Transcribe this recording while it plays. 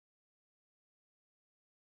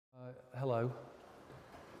Hello.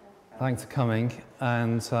 Thanks for coming.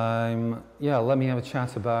 And yeah, let me have a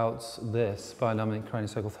chat about this biodynamic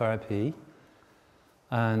craniosacral therapy.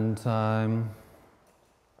 And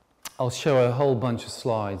I'll show a whole bunch of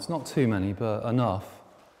slides, not too many, but enough.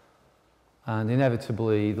 And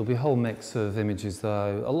inevitably, there'll be a whole mix of images,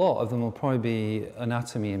 though. A lot of them will probably be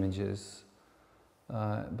anatomy images,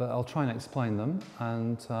 but I'll try and explain them.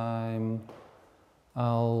 And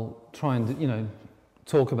I'll try and,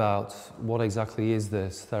 talk about what exactly is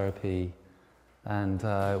this therapy and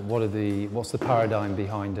what's the paradigm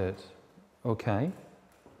behind it. Okay.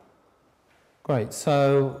 Great.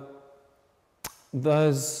 So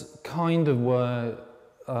there's kind of where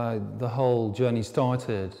the whole journey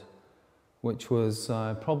started, which was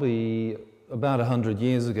probably about 100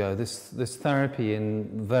 years ago. This therapy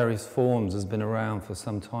in various forms has been around for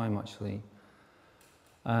some time, actually.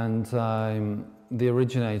 And the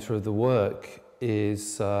originator of the work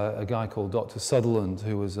is a guy called Dr. Sutherland,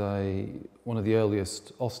 who was one of the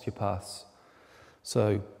earliest osteopaths.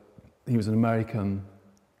 So he was an American,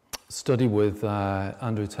 studied with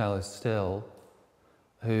Andrew Taylor Still,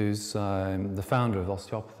 who's the founder of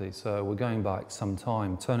osteopathy. So we're going back some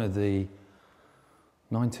time, turn of the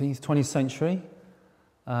 19th, 20th century.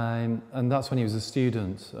 And that's when he was a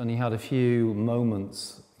student, and he had a few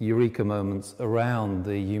moments, eureka moments, around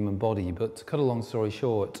the human body. But to cut a long story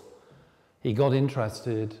short, he got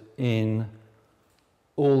interested in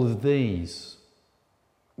all of these,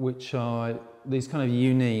 which are these kind of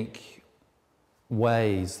unique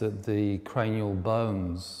ways that the cranial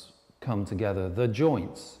bones come together. They're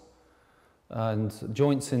joints, and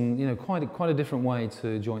joints in quite a different way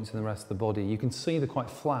to joints in the rest of the body. You can see they're quite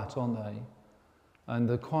flat, aren't they? And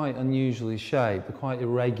they're quite unusually shaped. They're quite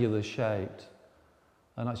irregular shaped,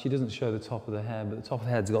 and actually doesn't show the top of the head, but the top of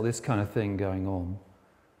the head's got this kind of thing going on,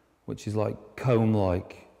 which is like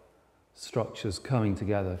comb-like structures coming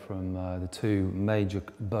together from the two major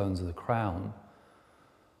bones of the crown.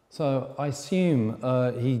 So I assume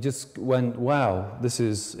he just went, wow, this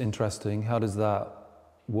is interesting. How does that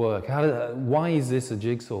work? Why is this a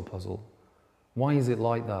jigsaw puzzle? Why is it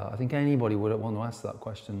like that? I think anybody would want to ask that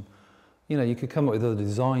question. You could come up with other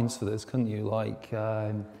designs for this, couldn't you? Like,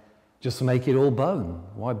 just make it all bone.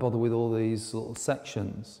 Why bother with all these little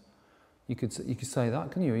sections? You could say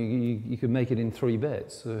that, couldn't you? You could make it in 3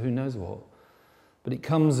 bits, who knows what. But it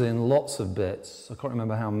comes in lots of bits. I can't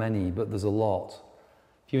remember how many, but there's a lot.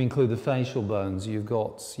 If you include the facial bones, you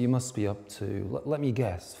must be up to, let me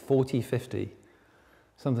guess, 40, 50,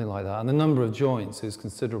 something like that. And the number of joints is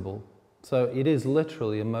considerable. So it is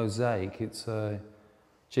literally a mosaic. It's a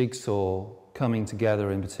jigsaw coming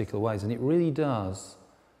together in particular ways. And it really does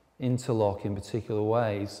interlock in particular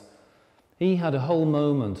ways. He had a whole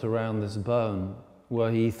moment around this bone where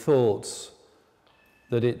he thought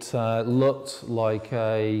that it looked like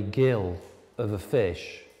a gill of a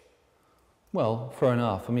fish. Well, fair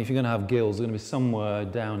enough. I mean, if you're going to have gills, they're going to be somewhere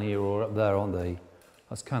down here or up there, aren't they?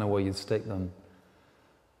 That's kind of where you'd stick them.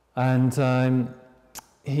 And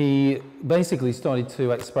he basically started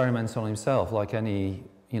to experiment on himself, like any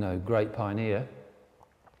great pioneer.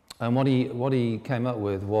 And what he came up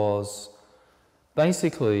with was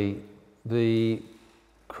basically the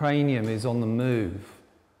cranium is on the move.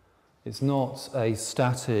 It's not a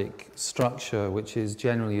static structure, which is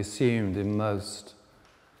generally assumed in most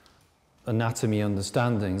anatomy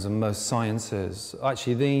understandings and most sciences.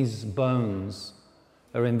 Actually, these bones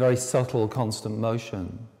are in very subtle, constant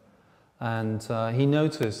motion. And he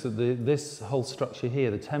noticed that this whole structure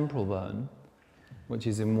here, the temporal bone, which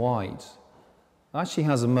is in white, actually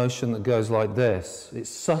has a motion that goes like this.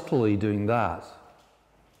 It's subtly doing that.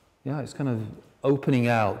 Yeah, it's kind of opening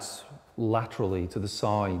out laterally to the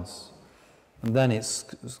sides, and then it's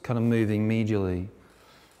kind of moving medially.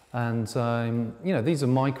 And, these are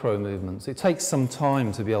micro movements. It takes some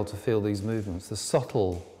time to be able to feel these movements, the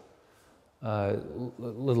subtle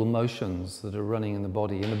little motions that are running in the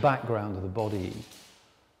body, in the background of the body,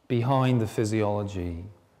 behind the physiology,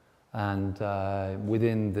 and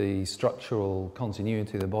within the structural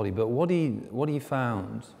continuity of the body. But what he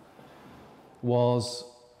found was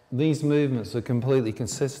these movements are completely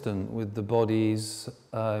consistent with the body's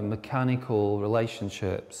mechanical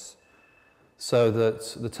relationships, so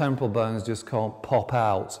that the temporal bones just can't pop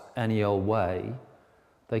out any old way.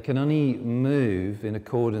 They can only move in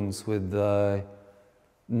accordance with the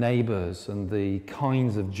neighbours and the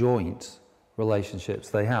kinds of joint relationships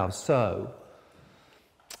they have. So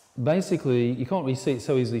basically, you can't really see it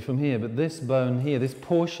so easily from here, but this bone here, this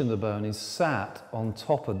portion of the bone is sat on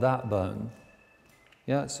top of that bone.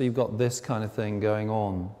 Yeah, so you've got this kind of thing going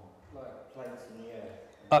on. Like plates in the air.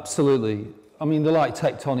 Absolutely. I mean, they're like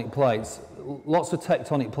tectonic plates. Lots of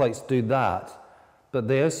tectonic plates do that, but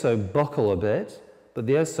they also buckle a bit, but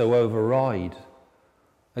they also override.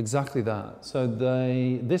 Exactly that. So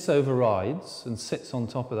this overrides and sits on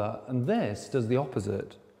top of that, and this does the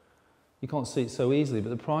opposite. You can't see it so easily,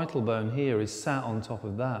 but the parietal bone here is sat on top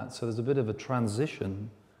of that, so there's a bit of a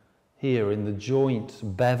transition here in the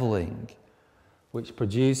joint beveling, which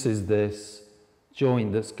produces this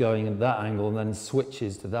joint that's going at that angle and then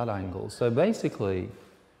switches to that angle. So basically,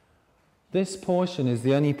 this portion is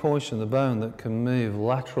the only portion of the bone that can move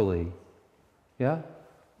laterally. Yeah?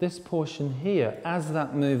 This portion here, as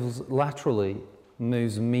that moves laterally,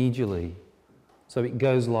 moves medially. So it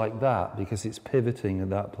goes like that because it's pivoting at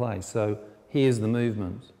that place. So here's the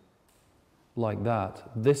movement, like that.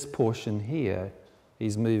 This portion here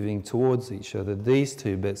is moving towards each other. These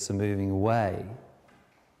two bits are moving away.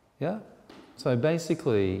 Yeah? So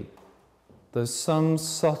basically, there's some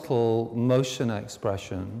subtle motion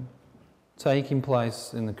expression taking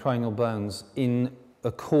place in the cranial bones in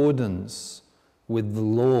accordance with the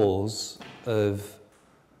laws of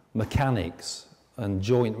mechanics and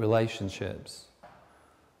joint relationships.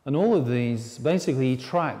 And all of these, basically he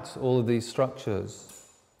tracked all of these structures.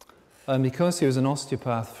 And because he was an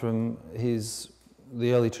osteopath from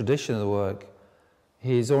the early tradition of the work,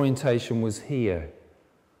 his orientation was here.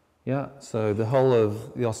 Yeah, so the whole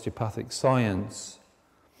of the osteopathic science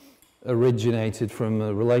originated from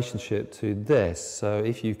a relationship to this. So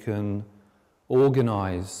if you can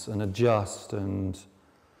organize and adjust and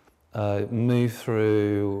move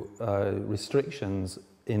through restrictions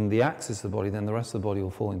in the axis of the body, then the rest of the body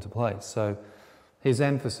will fall into place. So his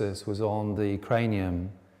emphasis was on the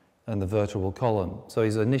cranium and the vertebral column. So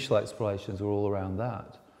his initial explorations were all around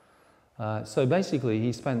that. So basically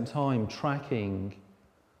he spent time tracking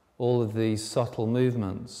all of these subtle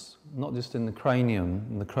movements, not just in the cranium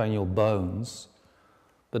and the cranial bones,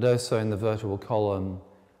 but also in the vertebral column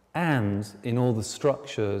and in all the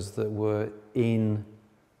structures that were in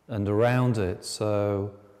and around it.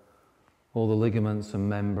 So all the ligaments and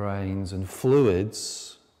membranes and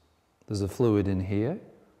fluids. There's a fluid in here,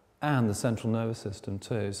 and the central nervous system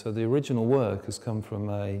too. So the original work has come from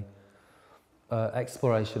a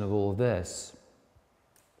exploration of all of this.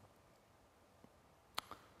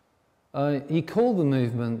 He called the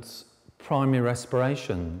movement primary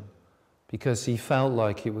respiration because he felt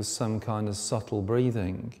like it was some kind of subtle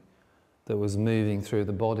breathing that was moving through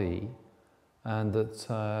the body, and that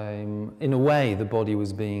in a way the body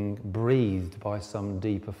was being breathed by some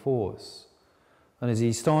deeper force. And as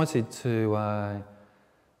he started to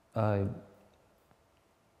have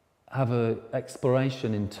an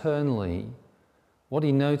exploration internally, what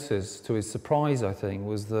he noticed, to his surprise I think,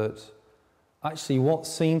 was that actually what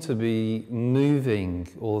seemed to be moving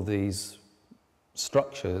all these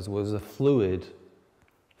structures was a fluid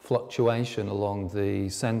fluctuation along the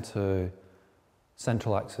central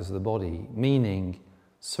axis of the body, meaning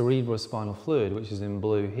cerebrospinal fluid, which is in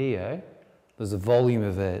blue here. There's a volume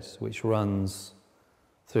of it which runs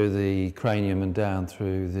through the cranium and down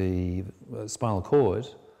through the spinal cord,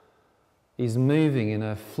 is moving in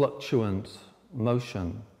a fluctuant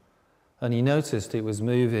motion. And he noticed it was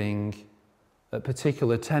moving at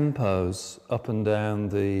particular tempos up and down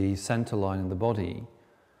the center line of the body.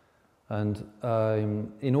 And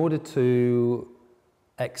in order to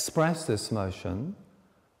express this motion,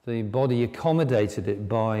 the body accommodates it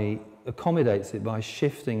by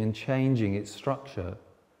shifting and changing its structure.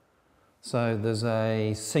 So there's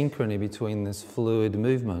a synchrony between this fluid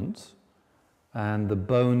movement and the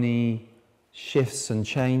bony shifts and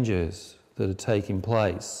changes that are taking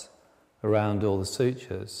place around all the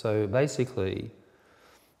sutures. So basically,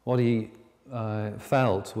 what he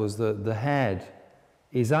felt was that the head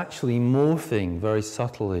is actually morphing very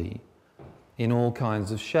subtly in all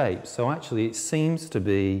kinds of shapes. So actually it seems to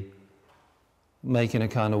be making a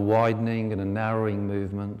kind of widening and a narrowing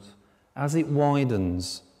movement. As it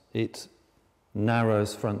widens, it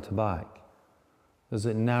narrows front to back. As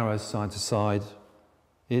it narrows side to side,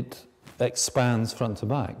 it expands front to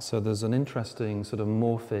back. So there's an interesting sort of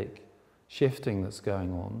morphic shifting that's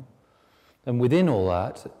going on. And within all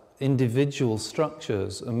that, individual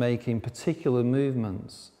structures are making particular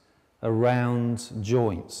movements around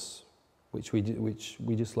joints, which we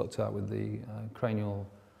just looked at with the cranial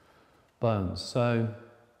bones. So,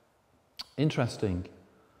 interesting.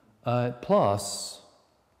 Plus,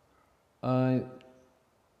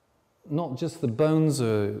 not just the bones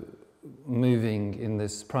are moving in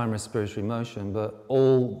this primary respiratory motion, but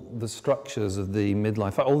all the structures of the midline,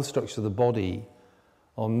 in fact, all the structures of the body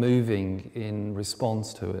are moving in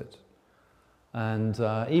response to it. And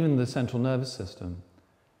even the central nervous system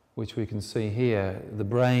which we can see here. The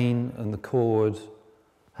brain and the cord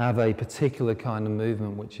have a particular kind of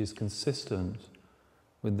movement which is consistent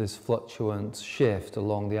with this fluctuant shift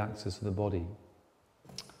along the axis of the body.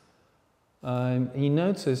 He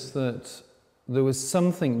noticed that there was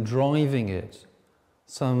something driving it,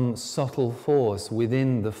 some subtle force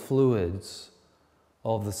within the fluids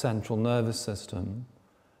of the central nervous system,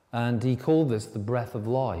 and he called this the breath of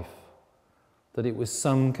life, that it was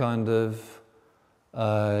some kind of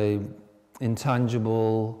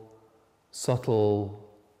intangible, subtle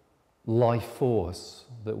life force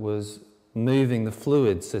that was moving the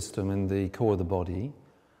fluid system in the core of the body,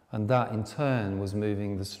 and that in turn was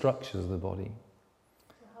moving the structures of the body.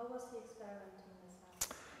 So how was he experimenting this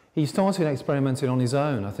out? He started experimenting on his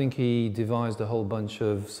own. I think he devised a whole bunch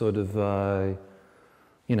of sort of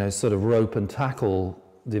rope and tackle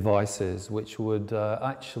devices, which would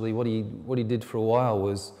actually, what he did for a while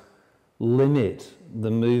was limit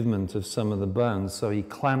the movement of some of the bones. So he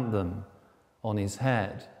clamped them on his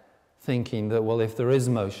head, thinking that, well, if there is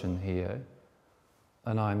motion here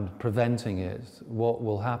and I'm preventing it, what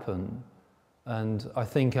will happen? And I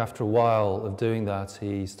think after a while of doing that,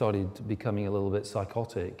 he started becoming a little bit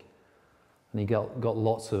psychotic, and he got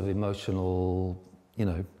lots of emotional,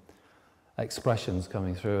 expressions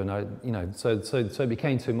coming through, and so it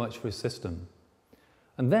became too much for his system.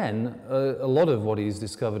 And then a lot of what he's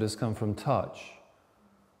discovered has come from touch.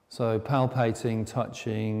 So palpating,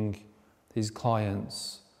 touching his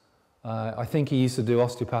clients. I think he used to do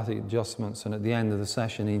osteopathic adjustments, and at the end of the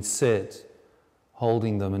session he'd sit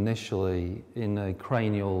holding them initially in a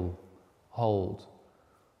cranial hold,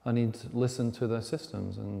 and he'd listen to their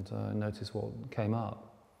systems and notice what came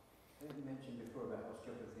up. I think you mentioned before about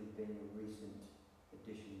osteopathy being a recent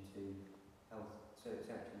addition to health, so it's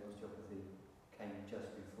actually osteopathy came just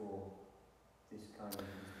before this kind of...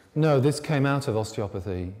 No, this came out of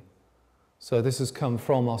osteopathy. So this has come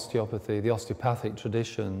from osteopathy, the osteopathic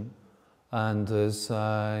tradition, and as...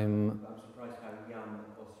 I'm surprised how young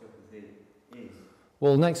osteopathy is.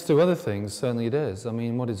 Well, next to other things, certainly it is. I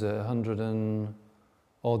mean, what is it, 100 and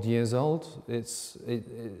odd years old? Is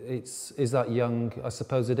that young? I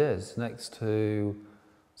suppose it is. Next to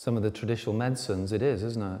some of the traditional medicines, it is,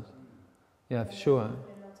 isn't it? Yeah, for sure. There have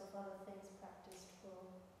been lots of other things practiced for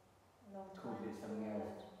a long time. Could be something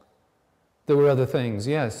else. There were other things,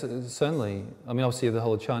 yes, certainly. I mean, obviously the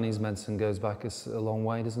whole Chinese medicine goes back a long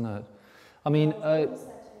way, doesn't it? I mean... bone setting kind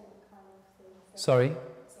of thing. Sorry?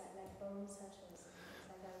 It's like bone setters and things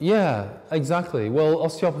like that. Yeah, exactly. Well,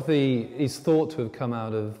 osteopathy is thought to have come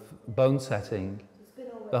out of bone setting,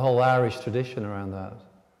 the whole Irish tradition around that.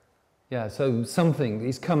 Yeah, so something,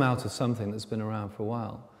 it's come out of something that's been around for a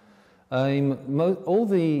while. All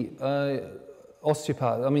the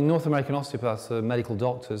osteopaths, I mean, North American osteopaths are medical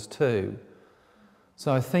doctors too.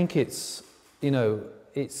 So I think it's,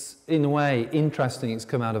 it's in a way interesting it's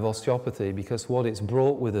come out of osteopathy, because what it's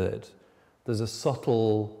brought with it, there's a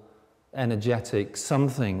subtle energetic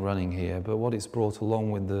something running here, but what it's brought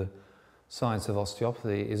along with the science of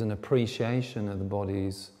osteopathy is an appreciation of the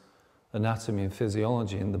body's anatomy and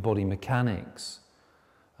physiology and the body mechanics.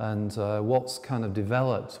 And what's kind of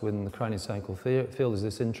developed within the craniosacral field is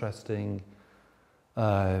this interesting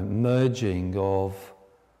merging of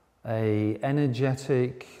a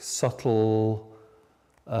energetic, subtle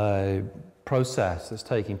process that's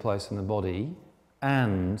taking place in the body,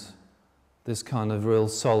 and this kind of real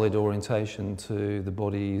solid orientation to the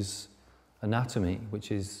body's anatomy,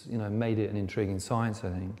 which is, made it an intriguing science, I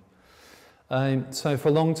think. So for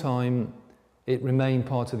a long time, it remained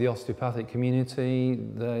part of the osteopathic community.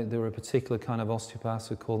 There were a particular kind of osteopaths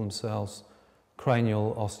who call themselves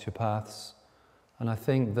cranial osteopaths, and I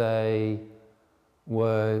think they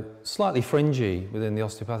were slightly fringy within the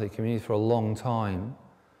osteopathic community for a long time,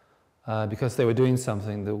 because they were doing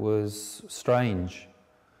something that was strange,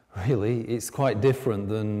 really. It's quite different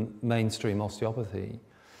than mainstream osteopathy.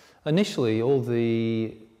 Initially, all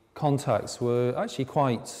the contacts were actually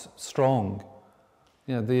quite strong.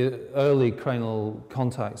 The early cranial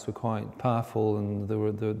contacts were quite powerful, and there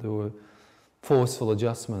were forceful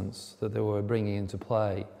adjustments that they were bringing into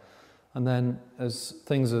play. And then, as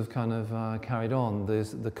things have kind of carried on,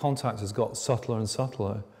 the contact has got subtler and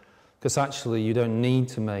subtler, because actually you don't need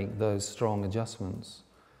to make those strong adjustments.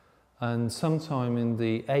 And sometime in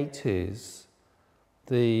the 80s,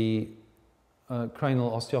 the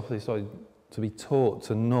cranial osteopathy started to be taught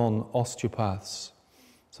to non-osteopaths.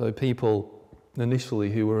 So people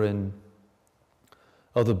initially who were in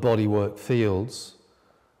other bodywork fields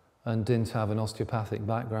and didn't have an osteopathic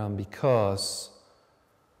background, because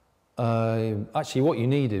actually what you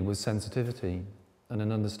needed was sensitivity and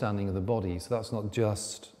an understanding of the body. So that's not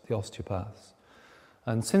just the the osteopaths.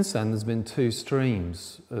 And since then, there's been two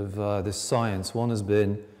streams of this science. One has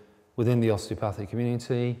been within the osteopathic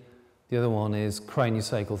community. The other one is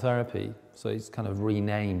craniosacral therapy. So it's kind of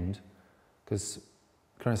renamed because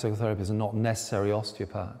craniosacral therapists are not necessarily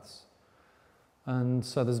osteopaths. And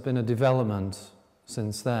so there's been a development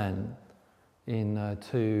since then in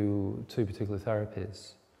two particular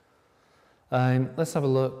therapies. Let's have a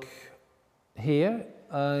look here.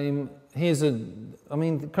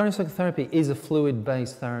 Craniosacral therapy is a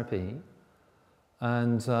fluid-based therapy,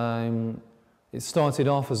 and it started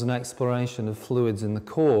off as an exploration of fluids in the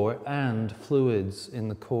core and fluids in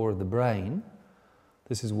the core of the brain.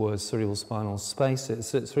 This is where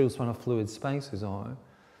cerebrospinal fluid spaces are.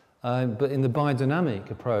 But in the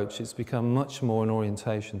biodynamic approach, it's become much more an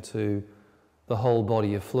orientation to the whole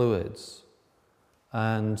body of fluids.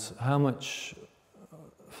 And how much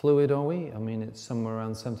fluid are we? I mean, it's somewhere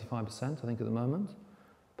around 75%, I think, at the moment.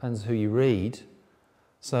 Depends who you read.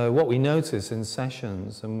 So what we notice in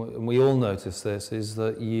sessions, and we all notice this, is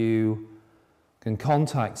that you can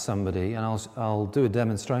contact somebody, and I'll do a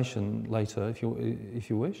demonstration later if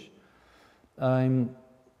you wish.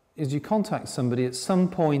 Is you contact somebody at some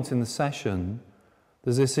point in the session,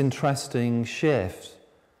 there's this interesting shift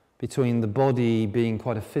between the body being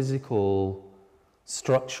quite a physical,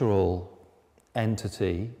 structural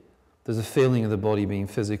entity. There's a feeling of the body being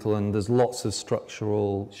physical, and there's lots of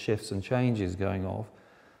structural shifts and changes going off,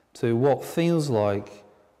 to what feels like,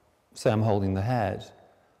 say I'm holding the head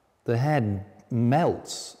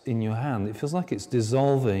melts in your hand. It feels like it's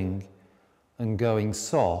dissolving and going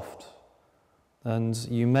soft. And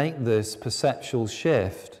you make this perceptual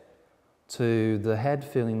shift to the head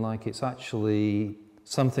feeling like it's actually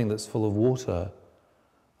something that's full of water,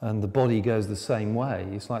 and the body goes the same way.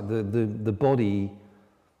 It's like the body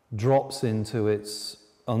drops into its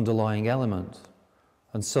underlying element,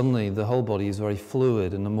 and suddenly the whole body is very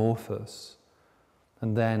fluid and amorphous.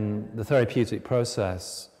 And then the therapeutic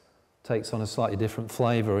process takes on a slightly different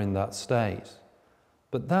flavour in that state.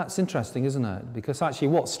 But that's interesting, isn't it? Because actually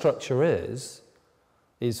what structure is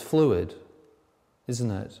fluid,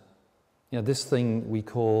 isn't it? You know, this thing we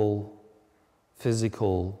call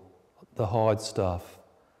physical, the hard stuff.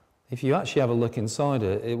 If you actually have a look inside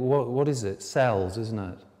it, what is it? Cells, isn't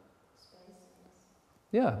it?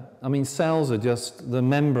 Yeah, I mean, cells are just the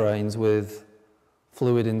membranes with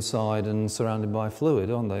fluid inside and surrounded by fluid,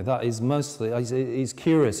 aren't they? That is mostly, it's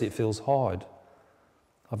curious, it feels hard.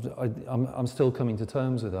 I'm still coming to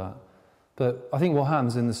terms with that. But I think what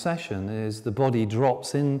happens in the session is the body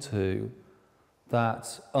drops into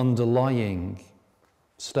that underlying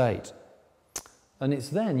state. And it's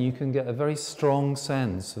then you can get a very strong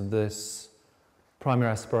sense of this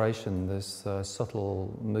primary aspiration, this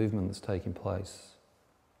subtle movement that's taking place.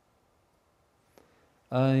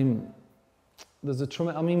 There's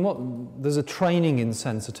a training in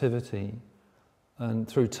sensitivity, and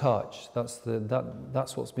through touch.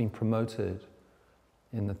 That's what's being promoted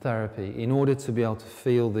in the therapy. In order to be able to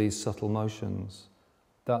feel these subtle motions,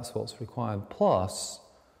 that's what's required. Plus,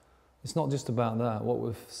 it's not just about that. What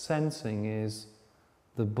we're sensing is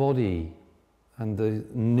the body and the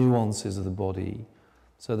nuances of the body,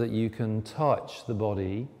 so that you can touch the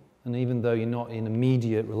body, and even though you're not in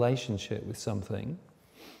immediate relationship with something,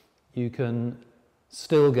 you can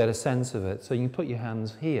still get a sense of it. So you can put your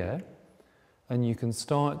hands here, and you can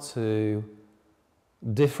start to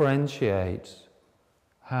differentiate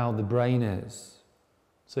how the brain is.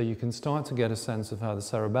 So you can start to get a sense of how the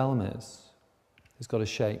cerebellum is. It's got a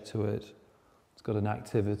shape to it, it's got an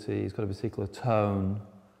activity, it's got a particular tone.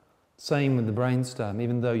 Same with the brainstem.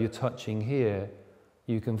 Even though you're touching here,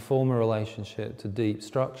 you can form a relationship to deep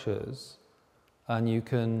structures, and you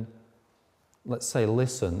can, let's say,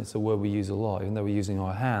 listen. It's a word we use a lot, even though we're using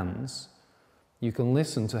our hands. You can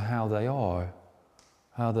listen to how they are,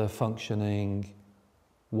 how they're functioning,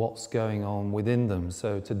 what's going on within them.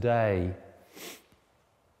 So today,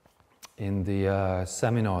 in the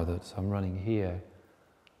seminar that I'm running here,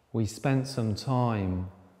 we spent some time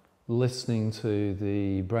listening to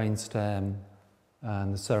the brainstem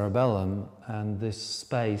and the cerebellum and this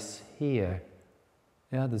space here.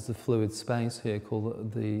 Yeah, there's a fluid space here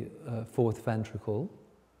called the fourth ventricle.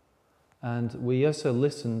 And we also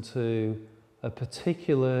listened to a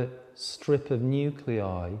particular strip of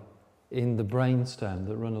nuclei in the brainstem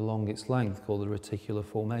that run along its length called the reticular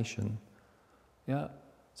formation. Yeah.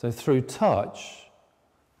 So through touch,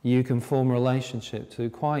 you can form a relationship to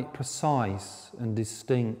quite precise and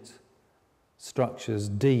distinct structures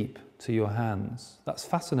deep to your hands. That's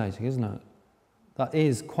fascinating, isn't it? That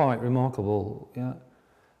is quite remarkable. Yeah.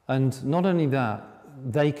 And not only that,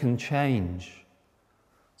 they can change.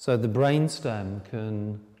 So the brainstem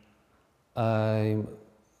can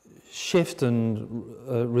shift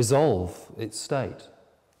and resolve its state.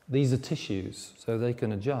 These are tissues, so they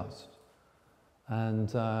can adjust. And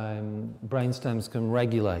brainstems can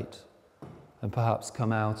regulate and perhaps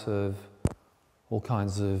come out of all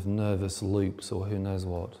kinds of nervous loops or who knows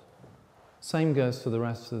what. Same goes for the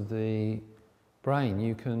rest of the brain.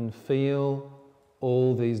 You can feel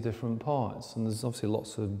all these different parts, and there's obviously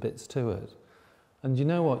lots of bits to it. And you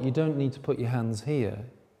know what? You don't need to put your hands here.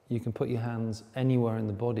 You can put your hands anywhere in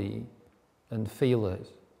the body and feel it.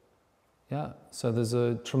 Yeah, so there's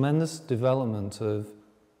a tremendous development of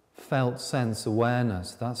felt sense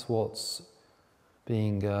awareness. That's what's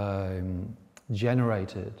being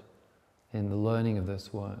generated in the learning of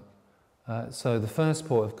this work. So the first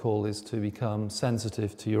port of call is to become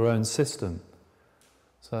sensitive to your own system.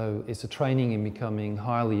 So it's a training in becoming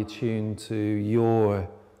highly attuned to your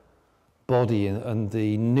body and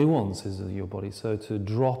the nuances of your body. So to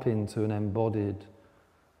drop into an embodied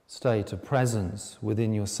state of presence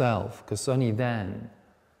within yourself, because only then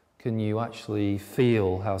can you actually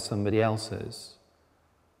feel how somebody else is.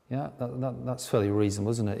 Yeah, that's fairly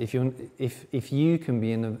reasonable, isn't it? If you can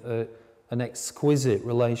be in an exquisite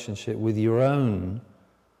relationship with your own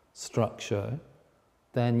structure,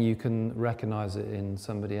 then you can recognize it in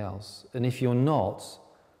somebody else. And if you're not,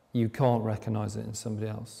 you can't recognize it in somebody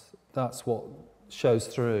else. That's what shows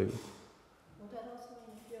through. Would that also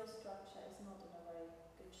mean if your structure is not in a very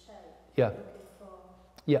good shape? Yeah. You're looking for,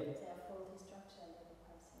 Yeah. say, a faulty structure in the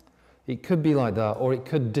person? It could be like that, or it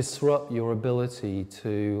could disrupt your ability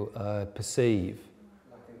to perceive.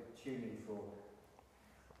 Like a tuning fork.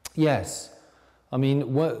 Yes. I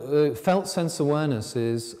mean, felt sense awareness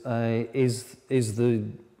is a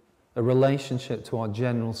relationship to our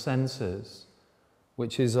general senses,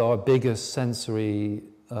 which is our biggest sensory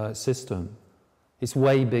system. It's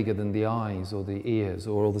way bigger than the eyes or the ears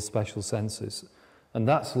or all the special senses. And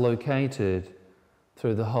that's located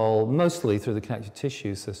through the whole, mostly through the connective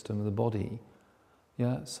tissue system of the body.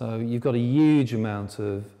 Yeah, so you've got a huge amount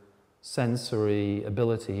of sensory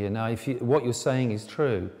ability here. Now, what you're saying is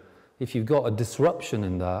true. If you've got a disruption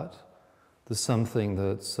in that, there's something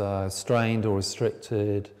that's strained or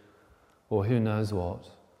restricted or who knows what,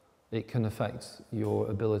 it can affect your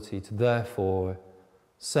ability to therefore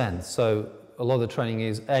sense. So a lot of the training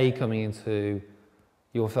is A, coming into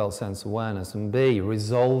your felt sense awareness, and B,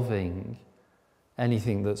 resolving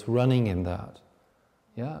anything that's running in that.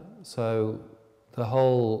 Yeah, so the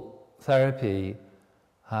whole therapy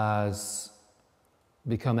has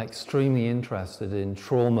become extremely interested in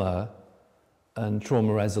trauma and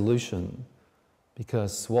trauma resolution,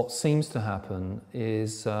 because what seems to happen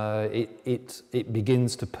is it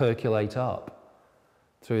begins to percolate up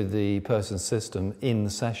through the person's system in the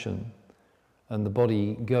session, and the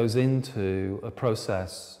body goes into a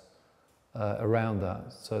process around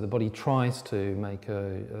that. So the body tries to make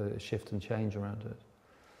a shift and change around it.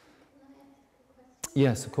 Can I ask a question?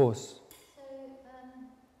 Yes, of course. So,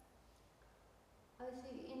 I was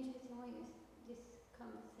really interested in this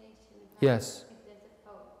conversation about Yes. if there's a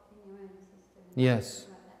fault in your own system. Yes.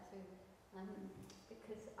 Like that. So,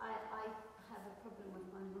 because I have a problem with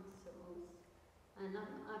my muscles, and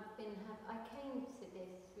I came to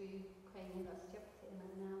this through cranial osteopathy, and I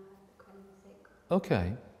now have the craniosacral.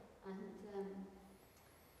 Okay. And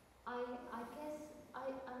I guess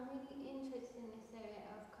I'm really interested in this area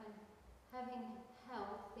of kind of having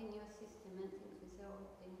health in your system and things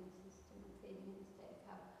resolved in your system and feeling in a state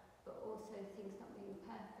of health, but also things not being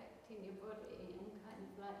perfect in your body and kind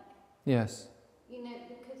of like, Yes. you know,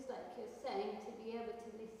 because like you're saying, to be able to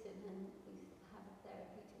listen and have a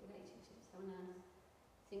therapeutic relationship with someone else,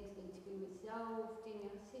 things need to be resolved in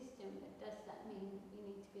your system, but does that mean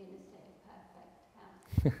you need to be in a state of perfect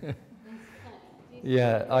health?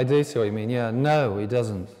 Yeah, I do see what you mean. Yeah, no, it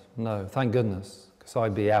doesn't. No, thank goodness, because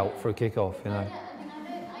I'd be out for a kick-off, you know. I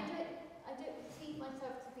don't perceive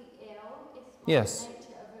myself to be ill. It's more Yes. the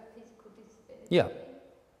nature of a physical disability. Yeah.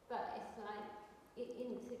 But it's like,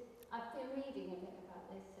 I've been reading a bit about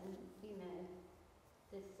this, and you know,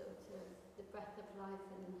 the sort of the breath of life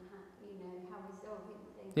and how resolving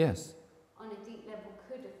things Yes. on a deep level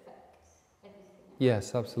could affect everything else.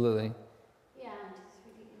 Yes, absolutely. Yeah, I'm just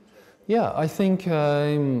really interested. Yeah, I think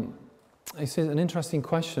it's an interesting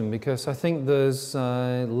question, because I think there's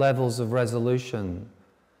levels of resolution.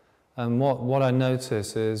 And what I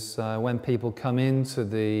notice is when people come into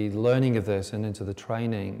the learning of this and into the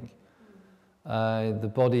training,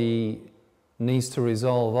 the body needs to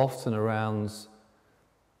resolve often around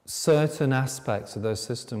certain aspects of their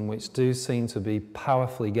system which do seem to be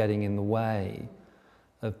powerfully getting in the way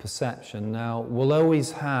of perception. Now, we'll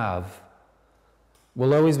always be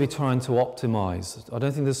trying to optimize. I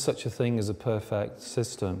don't think there's such a thing as a perfect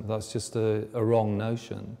system. That's just a wrong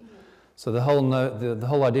notion. So the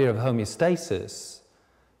whole idea of homeostasis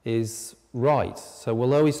is right. So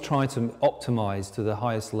we'll always try to optimize to the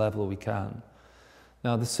highest level we can.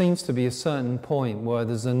 Now, there seems to be a certain point where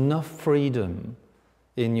there's enough freedom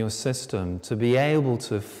in your system to be able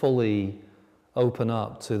to fully open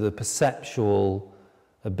up to the perceptual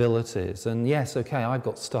abilities. And yes, okay, I've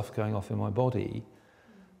got stuff going off in my body,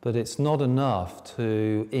 but it's not enough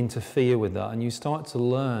to interfere with that. And you start to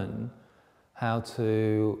learn how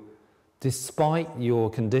to, despite your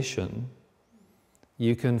condition,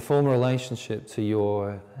 you can form a relationship to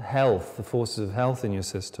your health, the forces of health in your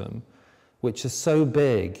system, which are so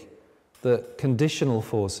big that conditional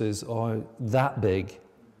forces are that big.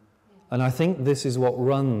 And I think this is what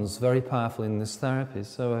runs very powerfully in this therapy.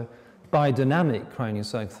 So a biodynamic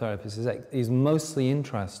craniosacral therapist is mostly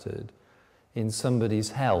interested in somebody's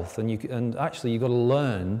health, and actually you've got to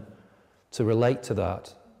learn to relate to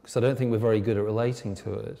that, because I don't think we're very good at relating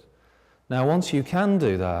to it. Now, once you can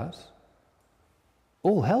do that,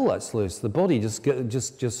 all hell lets loose. The body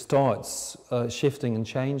just starts shifting and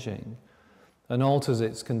changing, and alters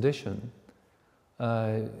its condition.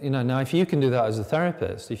 Now if you can do that as a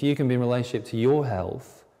therapist, if you can be in relationship to your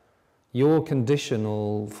health, your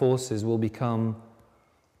conditional forces will become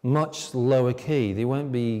much lower key. They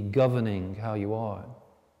won't be governing how you are.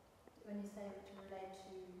 When you say to relate to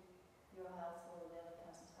your health or the other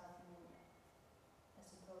person's health, you mean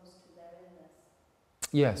as opposed to their illness?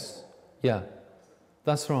 Yes, yeah,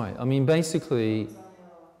 that's right. I mean, basically,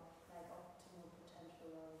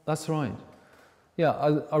 that's right. Yeah,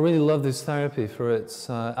 I really love this therapy for its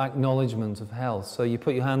acknowledgement of health. So you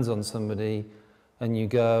put your hands on somebody and you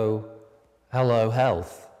go, hello,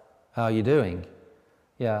 health, how are you doing?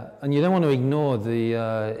 Yeah, and you don't want to ignore the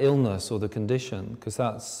illness or the condition, because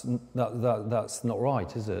that's not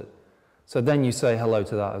right, is it? So then you say hello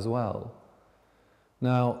to that as well.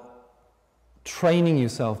 Now, training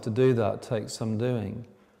yourself to do that takes some doing,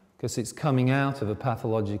 because it's coming out of a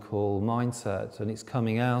pathological mindset, and it's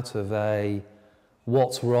coming out of a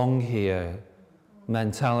what's wrong here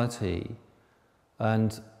mentality,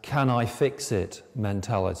 and can I fix it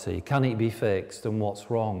mentality? Can it be fixed, and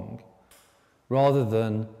what's wrong? Rather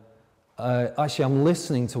than, actually I'm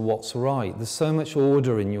listening to what's right. There's so much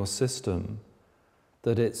order in your system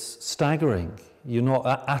that it's staggering. You're not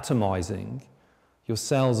atomizing. Your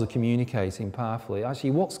cells are communicating powerfully.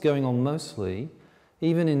 Actually, what's going on mostly,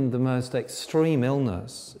 even in the most extreme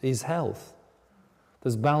illness, is health.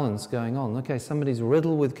 There's balance going on. Okay, somebody's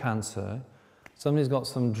riddled with cancer, somebody's got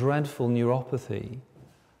some dreadful neuropathy.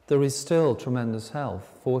 There is still tremendous health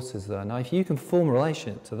forces there. Now, if you can form a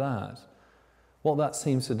relationship to that, what that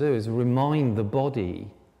seems to do is remind the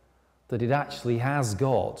body that it actually has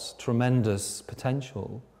got tremendous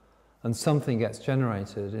potential, and something gets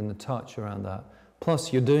generated in the touch around that.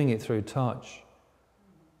 Plus, you're doing it through touch.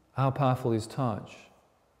 How powerful is touch?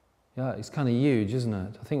 Yeah, it's kind of huge, isn't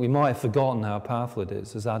it? I think we might have forgotten how powerful it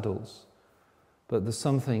is as adults. But there's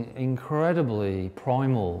something incredibly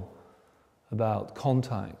primal about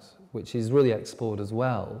contact, which is really explored as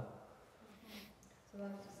well. So I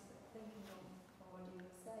was just thinking on what you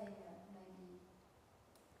were saying, that maybe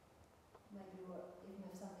even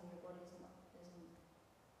if something in your body isn't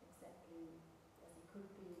exactly as it could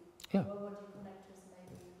be, Yeah. well, what you connect to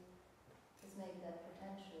is maybe that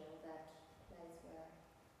potential, that place where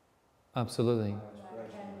Absolutely. where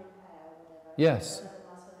it can repair whatever. Yes. Whether the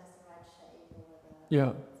muscle has the right shape or whether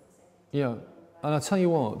Yeah. it's exactly Yeah. right. And I tell you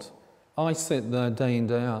what, I sit there day in,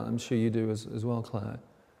 day out, I'm sure you do as well, Claire,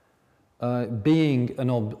 being an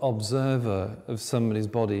observer of somebody's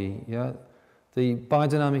body, yeah? The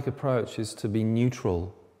biodynamic approach is to be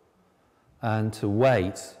neutral and to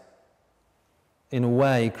wait, in a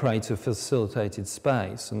way create a facilitated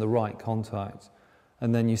space and the right contact.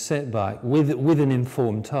 And then you sit back with an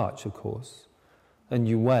informed touch, of course, and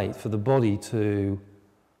you wait for the body to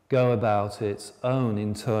go about its own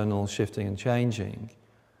internal shifting and changing.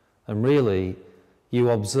 And really, you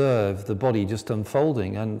observe the body just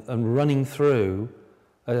unfolding and running through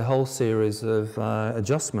a whole series of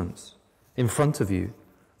adjustments in front of you.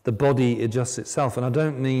 The body adjusts itself. And I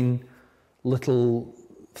don't mean little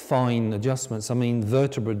fine adjustments. I mean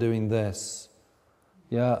vertebra doing this.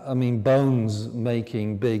 Yeah, I mean bones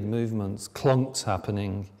making big movements, clunks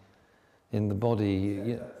happening in the body.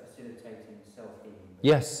 Facilitating self-healing.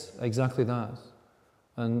 Yes, exactly that.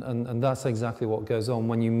 And that's exactly what goes on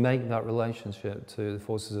when you make that relationship to the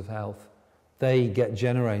forces of health. They get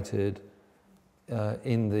generated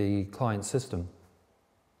in the client system.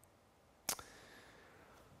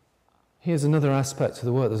 Here's another aspect to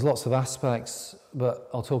the work. There's lots of aspects, but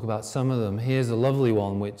I'll talk about some of them. Here's a lovely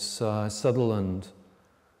one which Sutherland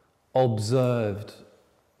observed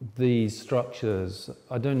these structures.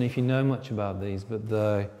 I don't know if you know much about these, but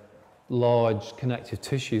the large connective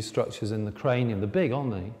tissue structures in the cranium, they're big,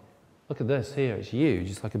 aren't they? Look at this here, it's huge.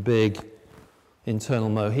 It's like a big internal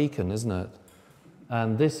Mohican, isn't it?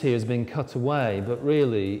 And this here has been cut away, but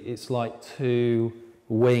really it's like two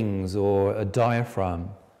wings or a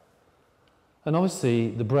diaphragm. And obviously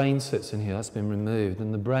the brain sits in here, that's been removed,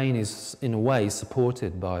 and the brain is in a way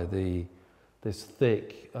supported by this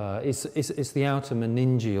thick, it's the outer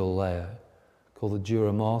meningeal layer called the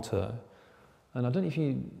dura mater. And I don't know if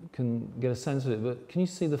you can get a sense of it, but can you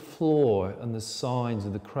see the floor and the sides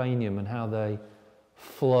of the cranium and how they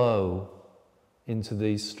flow into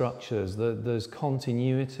these structures? There's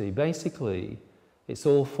continuity. Basically, it's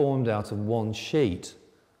all formed out of one sheet.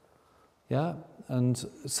 Yeah? And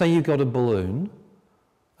say you've got a balloon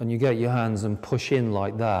and you get your hands and push in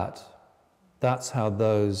like that. That's how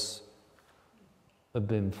those have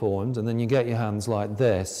been formed. And then you get your hands like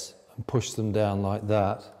this and push them down like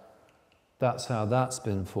that. That's how that's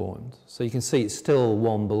been formed. So you can see it's still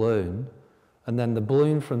one balloon. And then the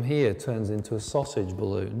balloon from here turns into a sausage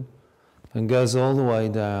balloon and goes all the way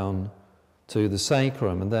down to the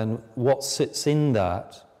sacrum. And then what sits in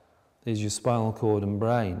that is your spinal cord and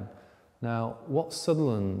brain. Now, what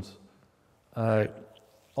Sutherland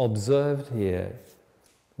observed here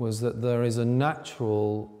was that there is a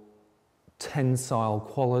natural tensile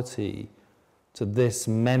quality to this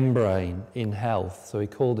membrane in health. So he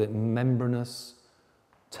called it membranous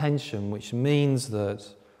tension, which means that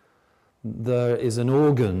there is an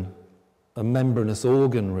organ, a membranous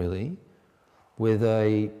organ really, with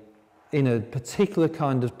in a particular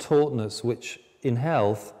kind of tautness, which in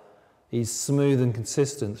health is smooth and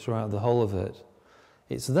consistent throughout the whole of it.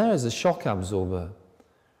 It's there as a shock absorber.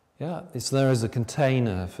 Yeah, it's there as a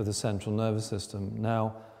container for the central nervous system.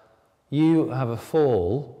 Now, you have a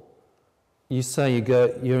fall. You say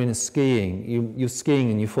you're in a skiing. You're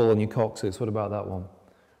skiing and you fall on your coccyx. What about that one?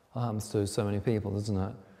 That happens to so many people, doesn't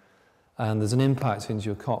it? And there's an impact into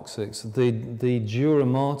your coccyx. The dura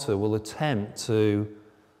mater will attempt to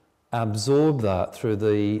absorb that through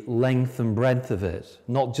the length and breadth of it,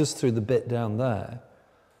 not just through the bit down there.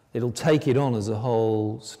 It'll take it on as a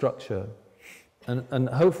whole structure and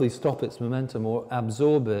hopefully stop its momentum or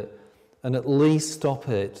absorb it and at least stop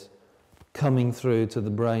it coming through to the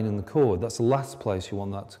brain and the cord. That's the last place you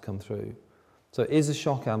want that to come through. So it is a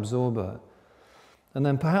shock absorber. And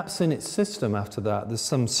then perhaps in its system after that, there's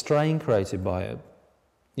some strain created by it.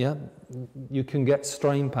 Yeah, you can get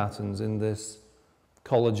strain patterns in this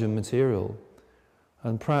collagen material.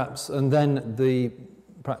 And then the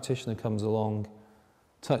practitioner comes along,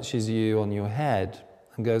 touches you on your head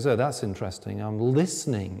and goes, oh, that's interesting. I'm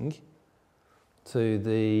listening to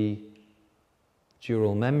the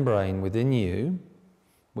dural membrane within you,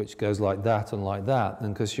 which goes like that,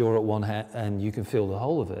 and because you're at one end, you can feel the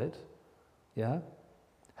whole of it. Yeah?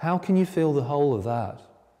 How can you feel the whole of that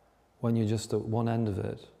when you're just at one end of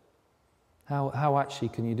it? How actually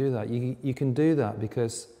can you do that? You can do that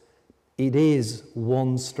because it is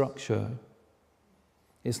one structure.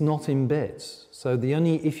 It's not in bits. So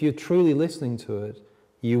if you're truly listening to it,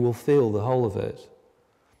 you will feel the whole of it.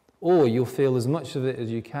 Or you'll feel as much of it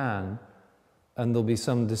as you can, and there'll be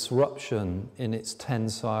some disruption in its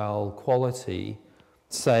tensile quality,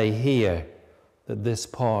 say here, at this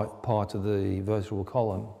part of the vertebral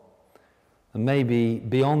column. And maybe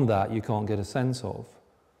beyond that you can't get a sense of,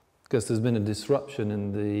 because there's been a disruption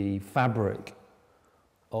in the fabric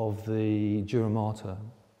of the dura mater.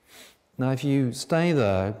 Now if you stay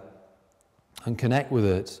there and connect with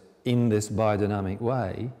it in this biodynamic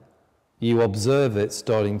way, you observe it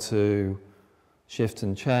starting to shift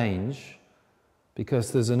and change,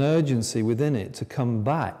 because there's an urgency within it to come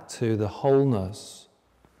back to the wholeness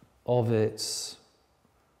of its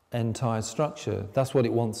entire structure. That's what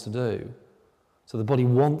it wants to do. So the body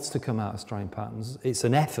wants to come out of strain patterns. It's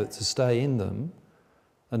an effort to stay in them,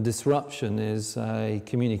 and disruption is a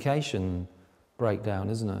communication breakdown,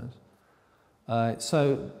 isn't it?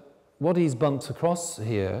 So what he's bumped across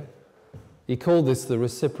here, he called this the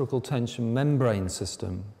reciprocal tension membrane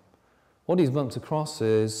system. What he's bumped across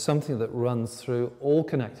is something that runs through all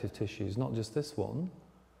connective tissues, not just this one.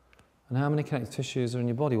 And how many connective tissues are in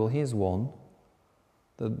your body? Well, here's one.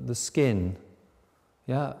 The skin.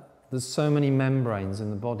 Yeah, there's so many membranes in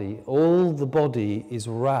the body. All the body is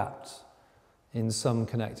wrapped in some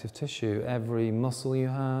connective tissue. Every muscle you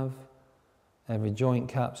have, every joint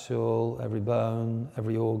capsule, every bone,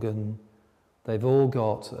 every organ, they've all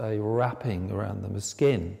got a wrapping around them, a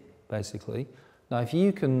skin, basically. Now, if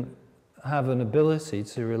you can have an ability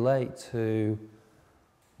to relate to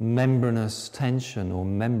membranous tension or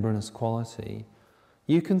membranous quality,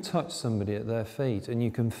 you can touch somebody at their feet and you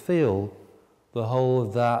can feel the whole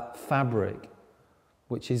of that fabric,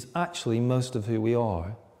 which is actually most of who we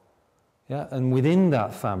are. Yeah? And within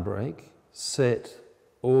that fabric sit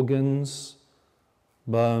organs,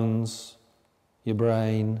 bones, your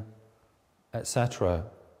brain, etc.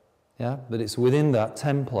 Yeah? But it's within that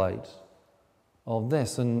template of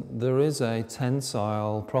this, and there is a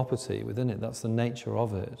tensile property within it. That's the nature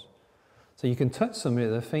of it. So you can touch somebody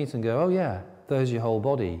at their feet and go, oh yeah, there's your whole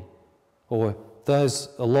body. Or there's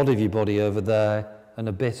a lot of your body over there and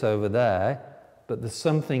a bit over there, but there's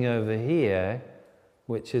something over here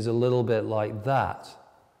which is a little bit like that.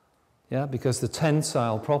 Yeah, because the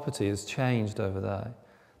tensile property has changed over there.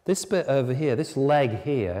 This bit over here, this leg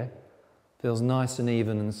here, feels nice and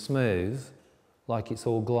even and smooth, like it's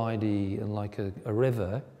all glidey and like a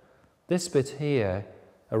river. This bit here,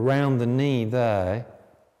 around the knee there,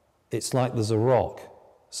 it's like there's a rock,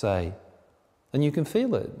 say. And you can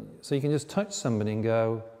feel it. So you can just touch somebody and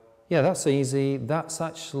go, yeah, that's easy, that's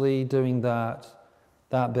actually doing that.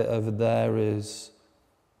 That bit over there is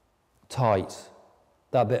tight.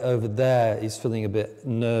 That bit over there is feeling a bit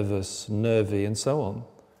nervous, nervy, and so on.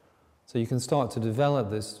 So you can start to develop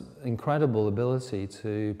this incredible ability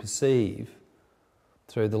to perceive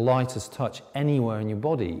through the lightest touch anywhere in your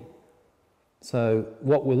body. So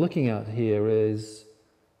what we're looking at here is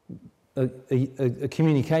a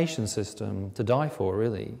communication system to die for,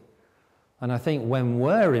 really. And I think when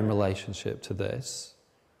we're in relationship to this,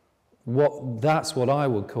 that's what I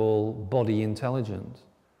would call body intelligent.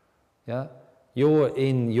 Yeah? You're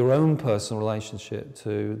in your own personal relationship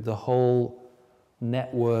to the whole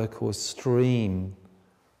network or stream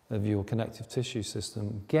of your connective tissue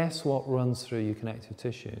system. Guess what runs through your connective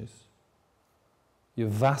tissues? Your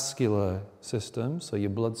vascular system, so your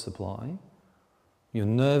blood supply, your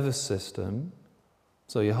nervous system,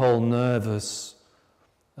 so your whole nervous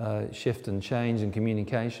shift and change and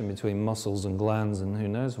communication between muscles and glands and who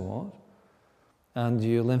knows what, and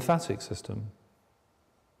your lymphatic system.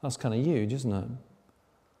 That's kind of huge, isn't it?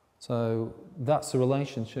 So that's the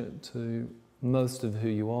relationship to most of who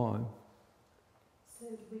you are. So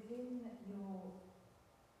within your,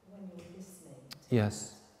 when you're listening to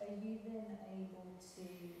Yes. that, are you then able to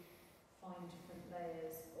find different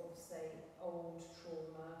layers of, say, old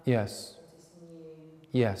trauma? Yes. What is new?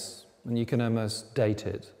 Yes. And you can almost date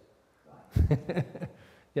it. Right.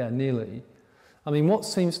 Yeah, nearly. I mean, what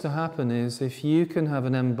seems to happen is if you can have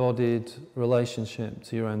an embodied relationship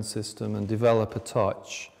to your own system and develop a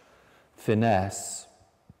touch, finesse,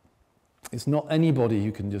 it's not anybody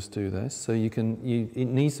who can just do this. So it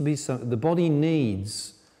needs to be, the body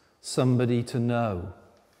needs somebody to know.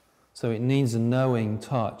 So it needs a knowing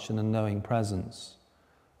touch and a knowing presence.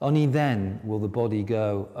 Only then will the body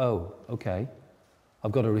go, oh, okay,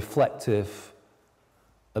 I've got a reflective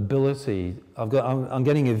ability, I'm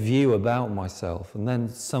getting a view about myself, and then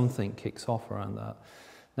something kicks off around that.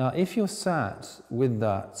 Now, if you're sat with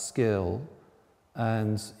that skill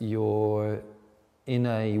and you're in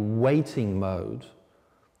a waiting mode,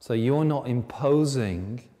 so you're not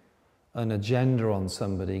imposing an agenda on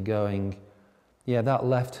somebody going, yeah, that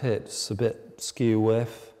left hip's a bit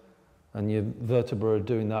skew-whiff, and your vertebrae are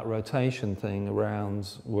doing that rotation thing around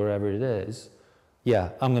wherever it is, yeah,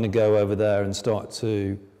 I'm going to go over there and start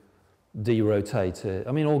to derotate it.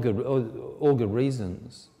 I mean, all good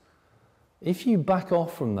reasons. If you back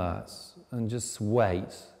off from that and just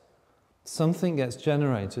wait, something gets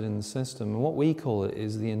generated in the system, and what we call it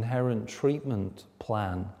is the inherent treatment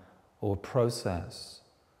plan or process.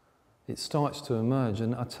 It starts to emerge,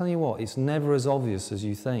 and I tell you what, it's never as obvious as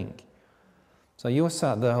you think. So you're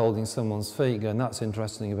sat there holding someone's feet going, that's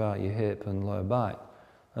interesting about your hip and lower back.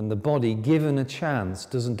 And the body, given a chance,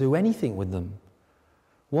 doesn't do anything with them.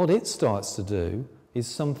 What it starts to do is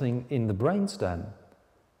something in the brainstem.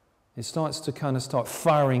 It starts to kind of start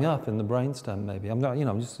firing up in the brainstem, maybe. I'm not,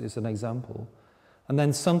 it's an example. And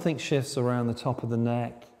then something shifts around the top of the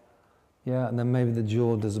neck. Yeah, and then maybe the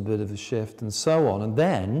jaw does a bit of a shift and so on. And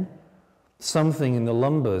then something in the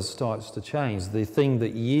lumbars starts to change, the thing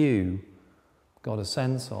that you got a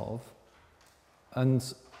sense of. And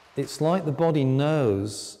it's like the body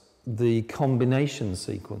knows the combination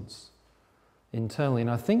sequence internally.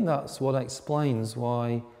 And I think that's what explains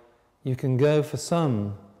why you can go for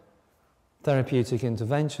some therapeutic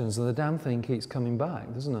interventions and the damn thing keeps coming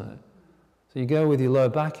back, doesn't it? So you go with your lower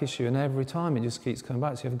back issue and every time it just keeps coming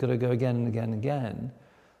back, so you've got to go again and again and again.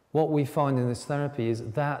 What we find in this therapy is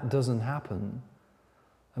that doesn't happen.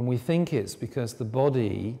 And we think it's because the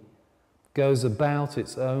body goes about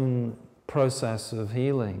its own process of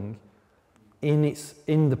healing in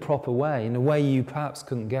the proper way, in a way you perhaps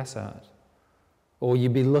couldn't guess at, or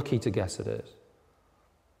you'd be lucky to guess at it.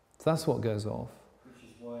 So that's what goes off. Which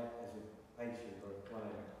is why, as a patient or a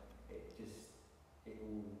client, it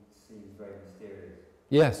all seems very mysterious.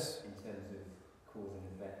 Yes. In terms of cause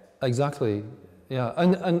and effect. Exactly. Yeah,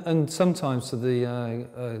 and sometimes to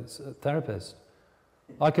the therapist,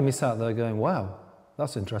 I can be sat there going, "Wow,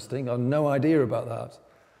 that's interesting. I had no idea about that."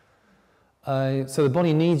 So the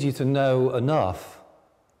body needs you to know enough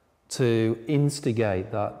to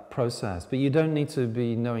instigate that process, but you don't need to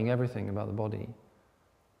be knowing everything about the body.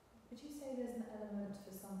 Would you say there's an element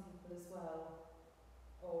for some people as well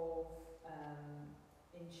of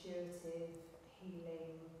intuitive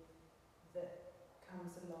healing that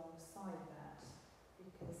comes alongside that?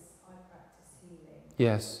 Because I practice healing.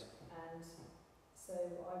 Yes. And so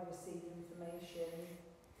I receive information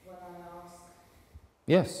when I ask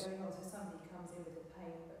Yes. what's going on. So somebody comes in with a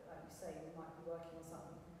pain, but like you say, we might be working on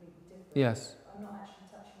something completely different. Yes. I'm not actually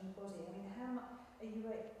touching the body. I mean, how much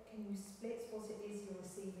can you split what it is you're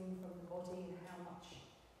receiving from the body and how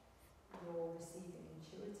much you're receiving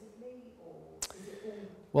intuitively, or is it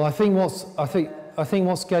all? Well, I think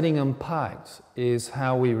what's getting unpacked is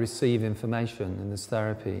how we receive information in this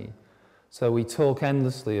therapy. So we talk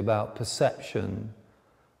endlessly about perception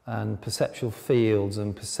and perceptual fields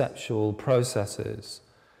and perceptual processes.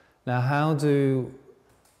 Now, how do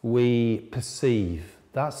we perceive?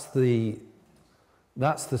 That's the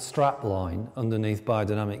strap line underneath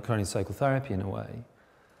biodynamic craniosacral therapy in a way.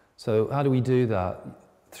 So how do we do that?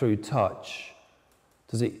 Through touch.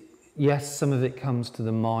 Yes, some of it comes to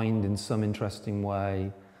the mind in some interesting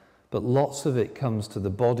way, but lots of it comes to the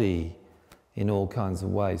body in all kinds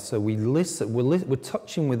of ways. So we listen, we're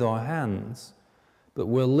touching with our hands, but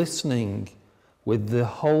we're listening with the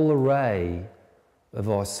whole array of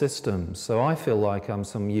our systems. So I feel like I'm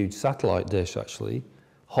some huge satellite dish actually,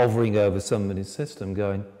 hovering over somebody's system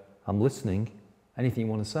going, I'm listening, anything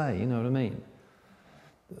you want to say, you know what I mean?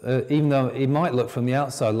 Even though it might look from the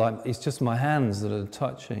outside like it's just my hands that are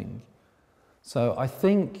touching. So I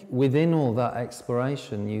think within all that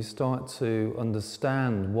exploration, you start to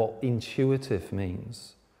understand what intuitive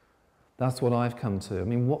means. That's what I've come to. I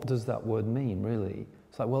mean, what does that word mean, really?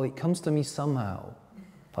 It's like, well, it comes to me somehow.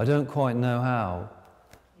 I don't quite know how.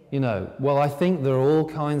 You know, well, I think there are all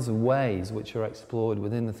kinds of ways which are explored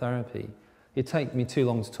within the therapy. It'd take me too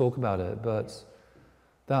long to talk about it, but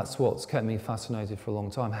that's what's kept me fascinated for a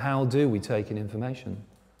long time. How do we take in information?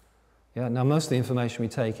 Yeah, now most of the information we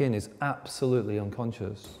take in is absolutely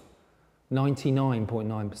unconscious.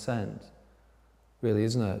 99.9%, really,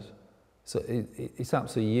 isn't it? So it's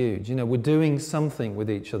absolutely huge. You know, we're doing something with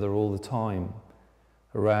each other all the time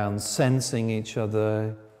around sensing each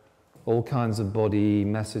other, all kinds of body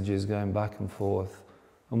messages going back and forth.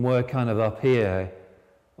 And we're kind of up here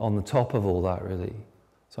on the top of all that, really.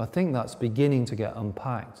 So I think that's beginning to get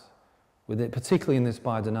unpacked with it, particularly in this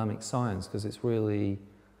biodynamic science, because it's really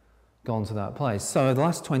gone to that place. So in the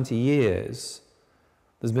last 20 years,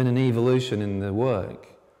 there's been an evolution in the work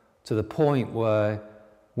to the point where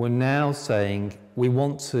we're now saying we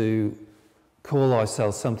want to call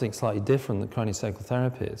ourselves something slightly different than craniosacral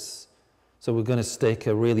therapists. So we're going to stick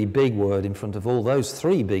a really big word in front of all those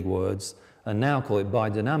three big words and now call it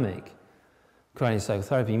biodynamic craniosacral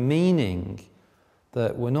therapy, meaning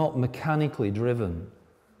that we're not mechanically driven.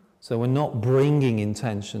 So we're not bringing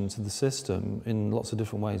intention to the system in lots of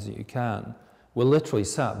different ways that you can. We're literally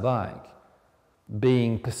sat back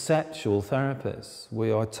being perceptual therapists.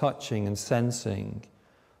 We are touching and sensing,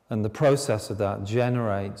 and the process of that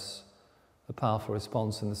generates a powerful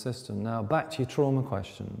response in the system. Now, back to your trauma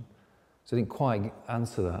question. So I didn't quite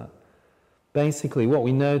answer that. Basically, what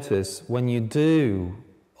we notice when you do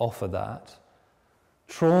offer that,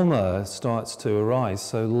 trauma starts to arise.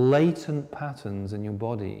 So latent patterns in your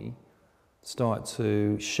body start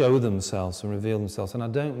to show themselves and reveal themselves. And I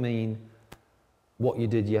don't mean what you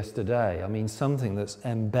did yesterday. I mean something that's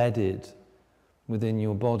embedded within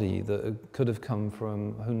your body that could have come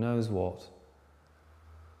from who knows what.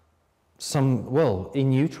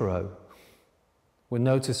 In utero. We're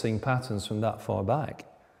noticing patterns from that far back.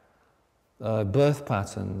 Birth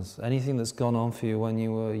patterns, anything that's gone on for you when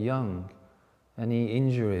you were young, any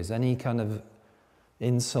injuries, any kind of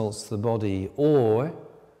insults to the body, or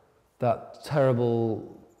that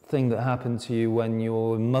terrible thing that happened to you when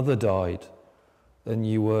your mother died and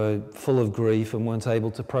you were full of grief and weren't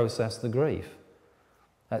able to process the grief,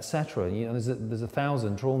 etc. You know, there's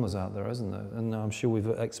 1,000 traumas out there, isn't there? And I'm sure we've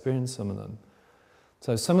experienced some of them.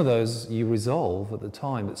 So some of those you resolve at the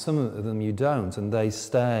time, but some of them you don't, and they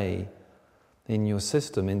stay in your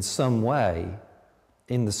system in some way,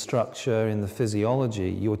 in the structure, in the physiology,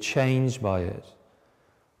 you're changed by it.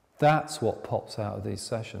 That's what pops out of these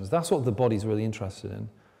sessions. That's what the body's really interested in.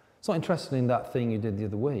 It's not interested in that thing you did the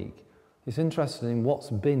other week. It's interested in what's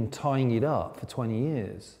been tying it up for 20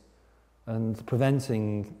 years and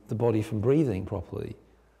preventing the body from breathing properly.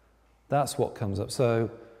 That's what comes up. So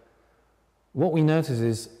what we notice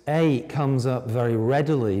is, A, it comes up very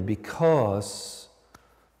readily because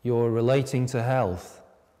you're relating to health.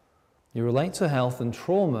 You relate to health and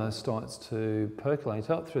trauma starts to percolate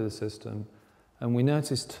up through the system. And we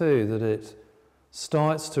notice too that it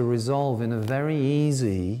starts to resolve in a very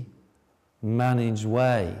easy, managed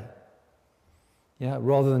way. Yeah,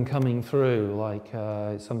 rather than coming through like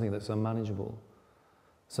something that's unmanageable.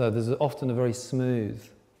 So there's often a very smooth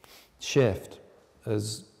shift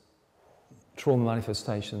as trauma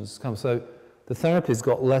manifestations come. So the therapy's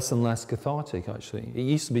got less and less cathartic, actually. It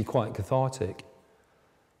used to be quite cathartic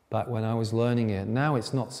back when I was learning it. Now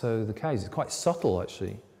it's not so the case. It's quite subtle,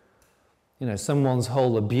 actually. You know, someone's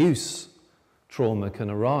whole abuse trauma can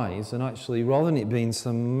arise, and actually, rather than it being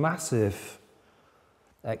some massive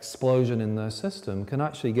explosion in their system, can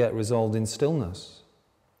actually get resolved in stillness.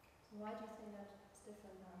 So why do you think that it's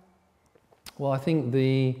different now? Well, I think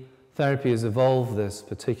the therapy has evolved this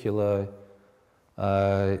particular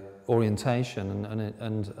orientation,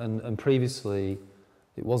 and previously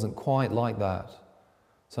it wasn't quite like that.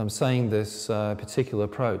 So I'm saying this particular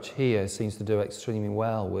approach here seems to do extremely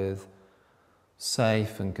well with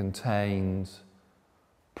safe and contained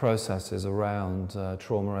processes around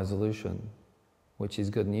trauma resolution, which is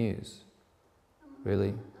good news, really.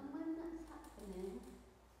 And when that's happening,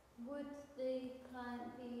 would the client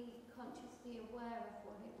be consciously aware of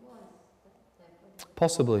what it was that they're going?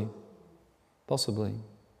 Possibly. Possibly.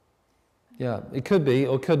 Yeah, it could be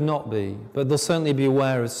or could not be, but they'll certainly be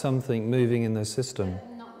aware of something moving in their system.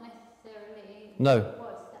 But not necessarily No. what it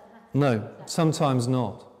was that happened. No, sometimes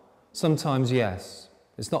not. Sometimes yes.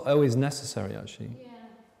 It's not always necessary, actually. Yeah.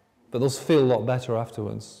 But they'll feel a lot better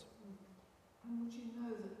afterwards. And would you know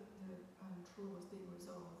that the trauma is being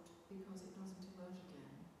resolved because it doesn't emerge again?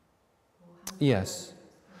 Or how do you Yes.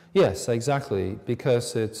 know? Yes, exactly.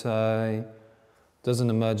 Because it doesn't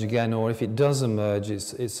emerge again, or if it does emerge,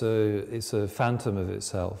 it's a phantom of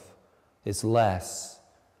itself. It's less.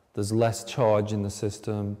 There's less charge in the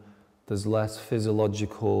system. There's less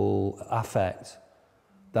physiological affect.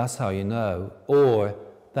 That's how you know. Or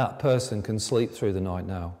that person can sleep through the night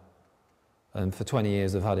now, and for 20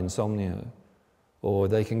 years they've had insomnia. Or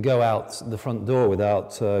they can go out the front door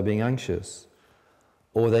without being anxious.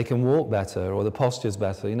 Or they can walk better, or the posture's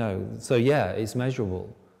better, you know. So yeah, it's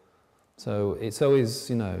measurable. So it's always,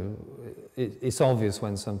 you know, it's obvious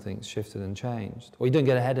when something's shifted and changed. Or you don't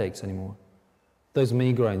get headaches anymore. Those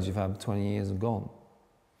migraines you've had for 20 years have gone.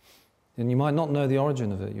 And you might not know the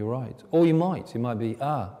origin of it, you're right. Or you might be,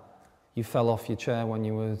 you fell off your chair when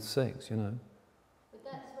you were 6, you know. But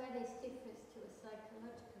that's where there's difference to a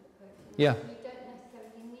psychological approach. Yeah. You don't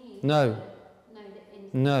necessarily need No. to know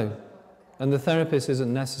the No. incidents. And the therapist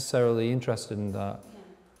isn't necessarily interested in that. Yeah.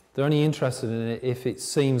 They're only interested in it if it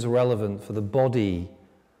seems relevant for the body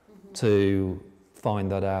to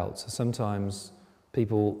find that out. So sometimes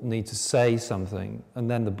people need to say something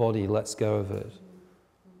and then the body lets go of it.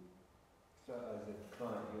 So as a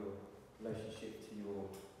client, your relationship to your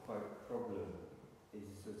quote problem is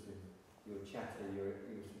sort of your chatter, your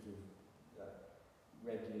sort of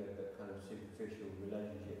regular but kind of superficial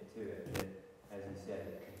relationship to it. And as you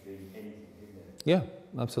said, it could be anything, couldn't it? Yeah,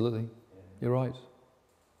 absolutely. You're right.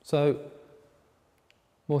 So,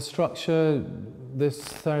 more structure, this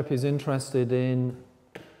therapy is interested in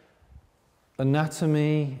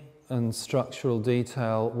anatomy and structural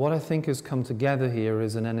detail. What I think has come together here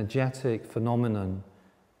is an energetic phenomenon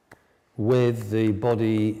with the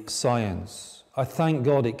body science. I thank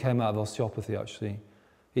God it came out of osteopathy, actually.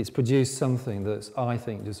 It's produced something that's, I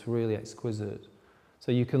think, just really exquisite.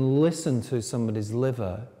 So you can listen to somebody's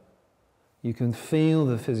liver. You can feel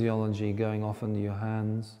the physiology going off under your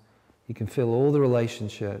hands. You can feel all the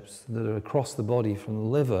relationships that are across the body from the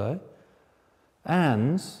liver.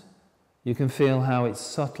 And you can feel how it's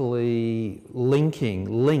subtly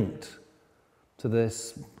linked to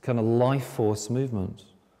this kind of life force movement.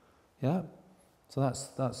 Yeah? So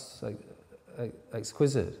that's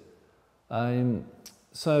exquisite.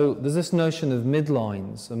 So there's this notion of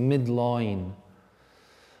midlines, a midline.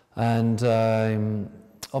 And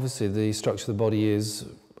obviously the structure of the body is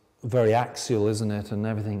very axial, isn't it? And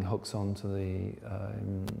everything hooks onto the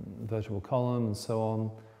vertebral column and so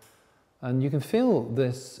on. And you can feel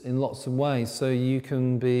this in lots of ways. So you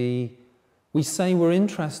can be We say we're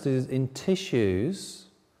interested in tissues,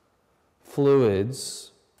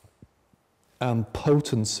 fluids, and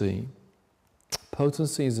potency.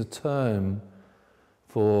 Potency is a term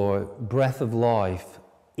for breath of life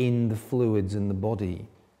in the fluids in the body.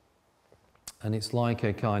 And it's like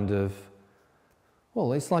a kind of,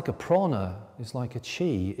 well, it's like a prana, it's like a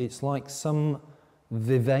chi, it's like some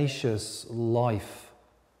vivacious life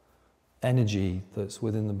energy that's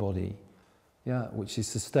within the body, yeah, which is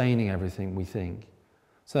sustaining everything we think.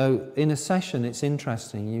 So in a session, it's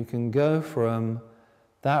interesting. You can go from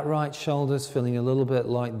that right shoulder's feeling a little bit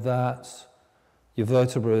like that, your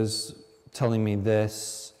vertebrae's telling me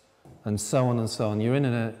this, and so on and so on. You're in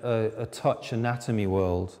a touch anatomy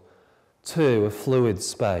world to a fluid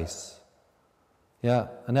space. Yeah,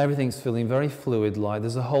 and everything's feeling very fluid-like.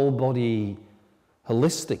 There's a whole body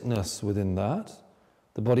holisticness within that.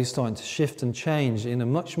 The body's starting to shift and change in a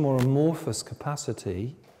much more amorphous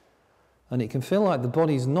capacity. And it can feel like the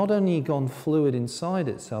body's not only gone fluid inside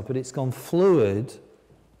itself, but it's gone fluid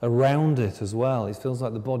around it as well. It feels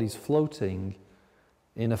like the body's floating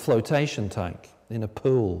in a flotation tank, in a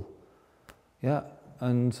pool. Yeah,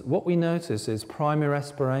 and what we notice is primary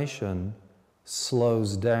respiration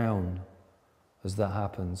slows down as that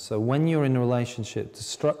happens. So when you're in a relationship to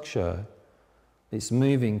structure, it's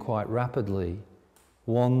moving quite rapidly.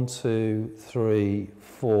 1, 2, 3,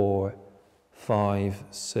 4, 5,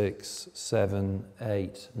 6, 7,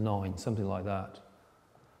 8, 9, something like that.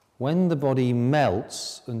 When the body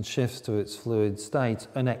melts and shifts to its fluid state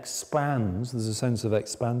and expands, there's a sense of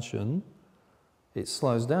expansion, it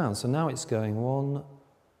slows down. So now it's going 1,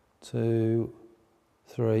 2,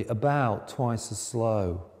 3, about twice as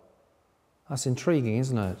slow. That's intriguing,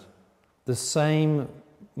 isn't it? The same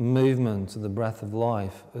movement of the breath of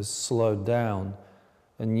life has slowed down,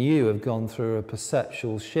 and you have gone through a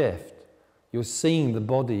perceptual shift. You're seeing the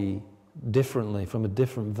body differently, from a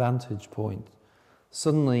different vantage point.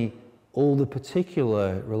 Suddenly, all the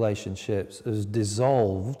particular relationships has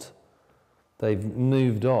dissolved, they've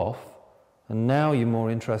moved off, and now you're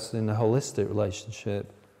more interested in a holistic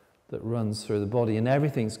relationship that runs through the body, and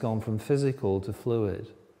everything's gone from physical to fluid,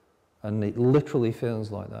 and it literally feels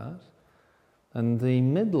like that. And the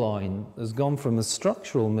midline has gone from a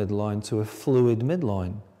structural midline to a fluid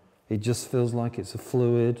midline. It just feels like it's a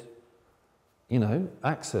fluid,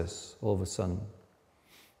 axis all of a sudden.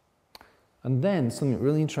 And then something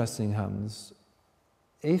really interesting happens.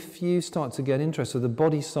 If you start to get interested, the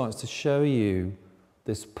body starts to show you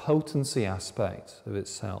this potency aspect of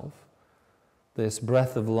itself, this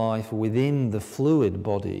breath of life within the fluid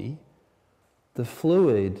body. The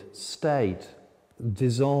fluid state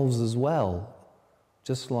dissolves as well,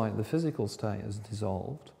 just like the physical state has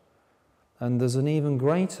dissolved. And there's an even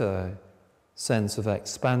greater sense of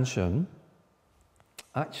expansion,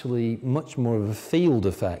 actually much more of a field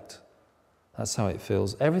effect. That's how it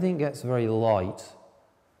feels. Everything gets very light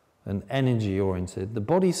and energy oriented. The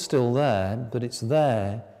body's still there, but it's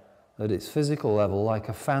there at its physical level like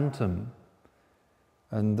a phantom.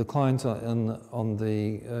 And the client on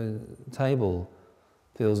the table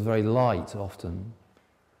feels very light often.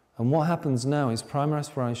 And what happens now is primary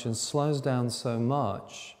respiration slows down so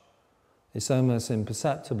much, it's almost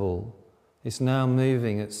imperceptible. It's now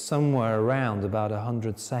moving at somewhere around about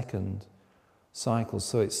 100-second cycles.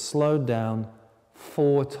 So it's slowed down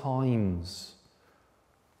 4 times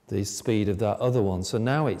the speed of that other one. So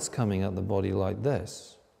now it's coming at the body like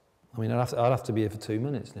this. I mean, I'd have to be here for 2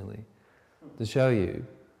 minutes nearly to show you.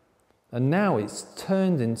 And now it's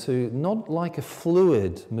turned into not like a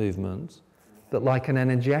fluid movement, but like an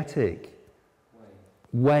energetic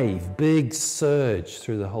wave, big surge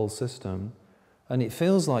through the whole system. And it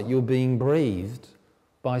feels like you're being breathed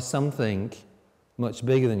by something much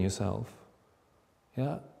bigger than yourself.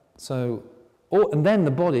 Yeah? So, and then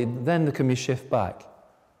the body, then there can be shift back.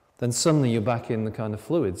 Then suddenly you're back in the kind of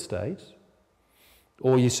fluid state,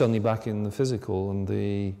 or you're suddenly back in the physical and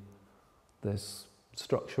this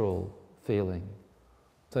structural feeling.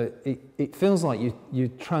 So it feels like you're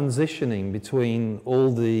transitioning between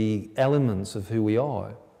all the elements of who we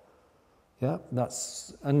are. Yeah,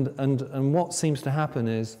 and what seems to happen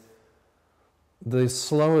is the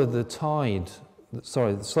slower the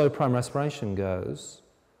slow primary respiration goes,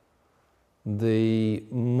 the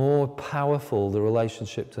more powerful the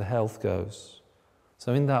relationship to health goes.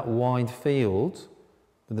 So in that wide field,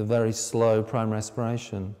 with a very slow primary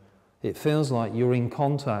respiration, it feels like you're in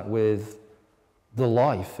contact with the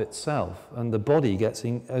life itself, and the body gets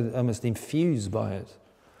almost infused by it.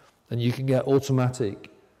 And you can get automatic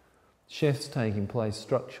shifts taking place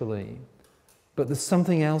structurally. But there's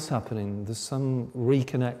something else happening. There's some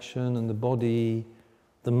reconnection, and the body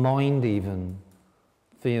The mind even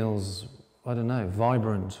feels, I don't know,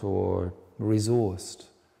 vibrant or resourced.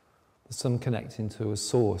 Some connecting to a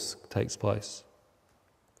source takes place.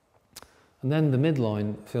 And then the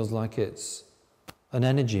midline feels like it's an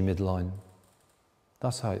energy midline.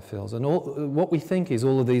 That's how it feels. And what we think is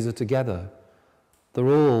all of these are together. They're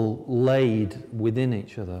all laid within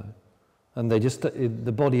each other. And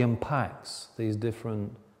the body unpacks these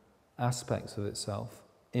different aspects of itself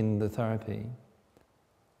in the therapy.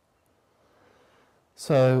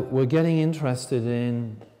 So we're getting interested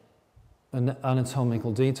in an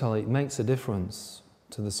anatomical detail. It makes a difference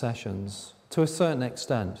to the sessions to a certain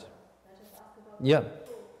extent. Can I just ask about Yeah. and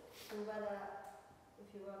whether, if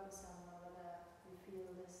you work with someone, whether you feel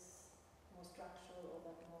this more structural or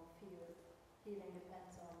that more healing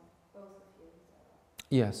depends on both of you?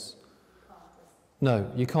 Yes. You can't just No,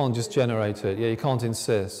 you can't just generate it. Yeah, you can't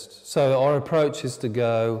insist. So our approach is to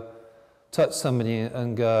go, touch somebody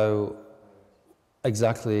and go,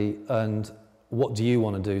 exactly, and what do you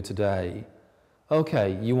want to do today?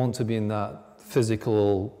 Okay, you want to be in that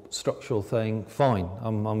physical, structural thing, fine,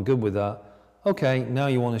 I'm good with that. Okay, now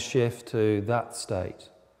you want to shift to that state.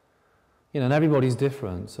 And everybody's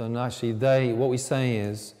different, and actually what we say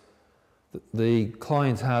is the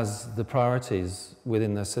client has the priorities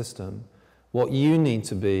within their system. What you need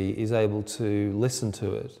to be is able to listen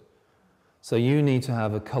to it. So you need to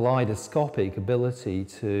have a kaleidoscopic ability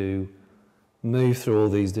to move through all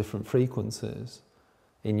these different frequencies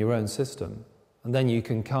in your own system. And then you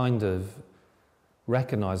can kind of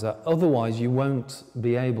recognize that. Otherwise, you won't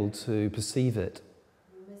be able to perceive it.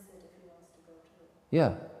 you miss it if he wants to go to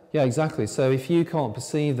it. Yeah, exactly. So if you can't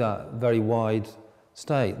perceive that very wide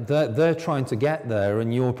state, they're trying to get there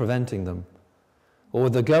and you're preventing them.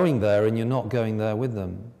 Or they're going there and you're not going there with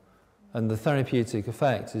them. And the therapeutic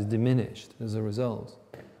effect is diminished as a result.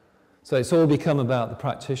 So it's all become about the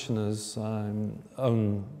practitioner's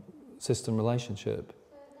own system relationship.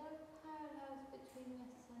 So there are parallels between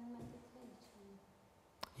this and meditation.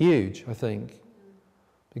 Huge, I think,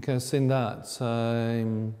 because in that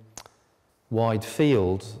wide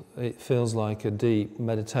field, it feels like a deep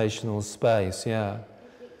meditational space, yeah.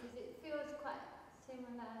 Because it feels quite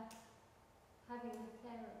similar having a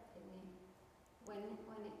therapy when it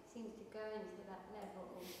seems to go into that level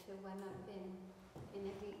to when I've been in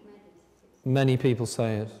a deep meditative Many people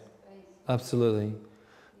say it, space. absolutely.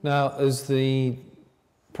 Now, as the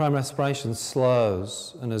prime respiration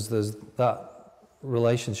slows and as there's that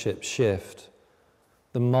relationship shift,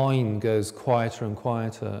 the mind goes quieter and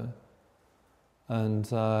quieter and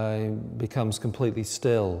becomes completely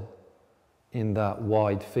still in that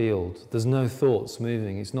wide field. There's no thoughts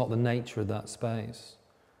moving. It's not the nature of that space.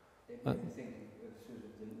 If you think of sort of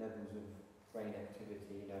the levels of brain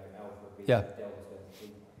activity, alpha, beta, Yeah. delta,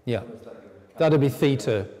 Yeah, almost like you're that'd be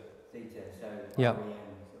theta. Theta, so Yeah. REM sort of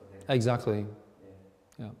thing. Exactly.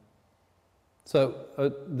 Yeah. So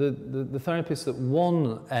the therapist at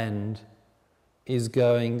one end is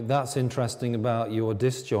going, that's interesting about your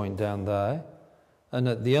disjoint down there. And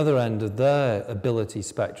at the other end of their ability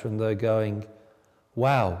spectrum, they're going,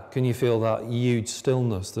 wow, can you feel that huge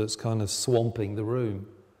stillness that's kind of swamping the room?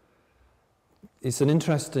 It's an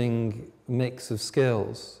interesting mix of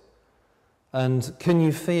skills. And can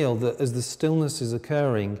you feel that as the stillness is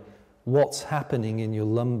occurring, what's happening in your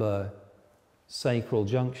lumbar sacral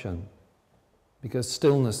junction? Because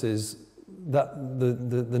stillness is, that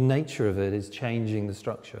the nature of it is changing the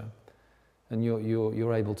structure. And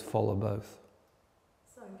you're able to follow both.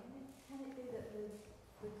 So can it be that the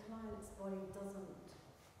client's body doesn't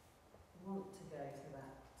want to go to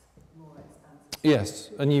that more expansive? Yes,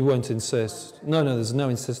 and you won't insist. No, there's no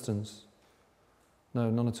insistence. No,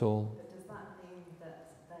 none at all. But does that mean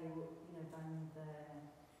that they will, then their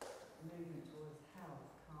movement towards health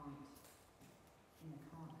can't happen?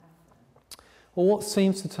 Well, what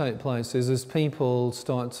seems to take place is as people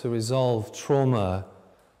start to resolve trauma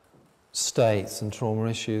states and trauma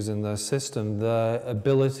issues in their system, their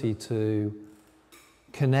ability to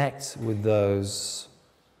connect with those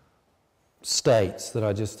states that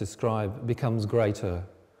I just described becomes greater.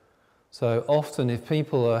 So often if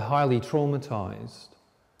people are highly traumatized,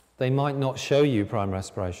 they might not show you prime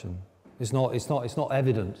respiration. It's not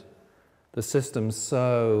evident. The system's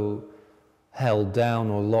so held down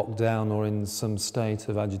or locked down or in some state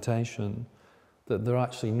of agitation that they're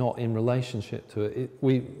actually not in relationship to it.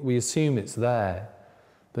 We assume it's there,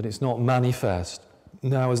 but it's not manifest.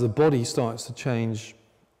 Now, as the body starts to change,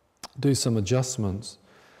 do some adjustments,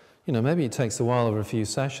 maybe it takes a while over a few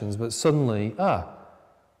sessions, but suddenly,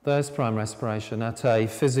 there's prime respiration at a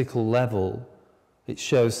physical level. It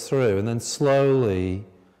shows through, and then slowly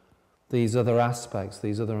these other aspects,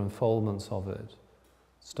 these other unfoldments of it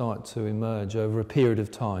start to emerge over a period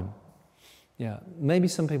of time. Yeah, maybe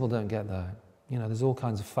some people don't get that. You know, there's all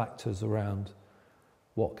kinds of factors around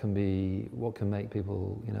what can make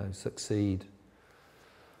people, you know, succeed.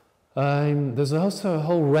 There's also a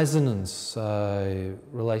whole resonance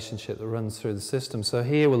relationship that runs through the system. So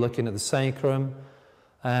here we're looking at the sacrum,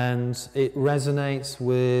 and it resonates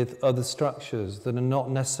with other structures that are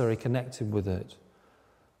not necessarily connected with it.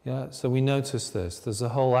 Yeah, so we notice this. There's a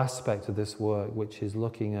whole aspect of this work which is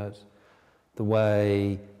looking at the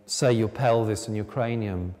way, say, your pelvis and your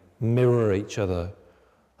cranium mirror each other.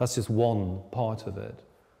 That's just one part of it.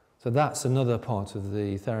 So that's another part of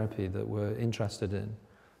the therapy that we're interested in.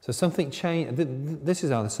 So something change. This is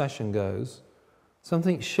how the session goes.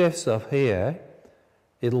 Something shifts up here,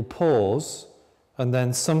 it'll pause, and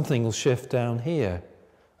then something will shift down here.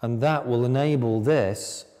 And that will enable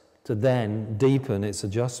this to then deepen its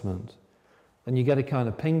adjustment. And you get a kind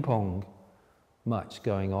of ping-pong match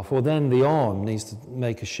going off. Or then the arm needs to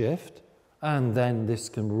make a shift, and then this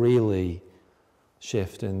can really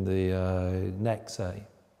shift in the neck, say.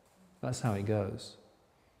 That's how it goes.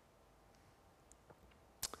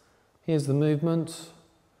 Here's the movement.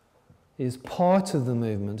 Here's part of the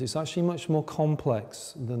movement. It's actually much more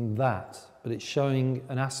complex than that, but it's showing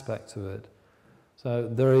an aspect of it. So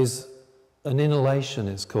there is an inhalation,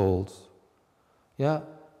 it's called. Yeah?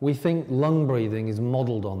 We think lung breathing is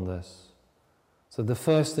modelled on this. So the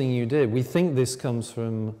first thing you did, we think this comes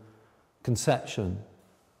from conception.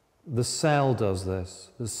 The cell does this.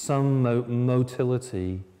 There's some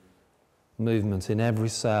motility movement in every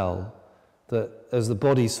cell that, as the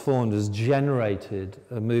body's formed, has generated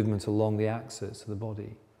a movement along the axis of the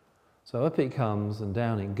body. So up it comes and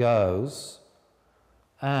down it goes,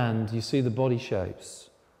 and you see the body shapes.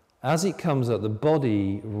 As it comes up, the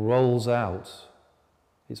body rolls out.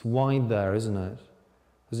 It's wide there, isn't it?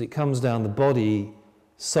 As it comes down, the body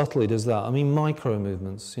subtly does that. I mean, micro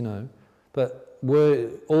movements, you know. But we're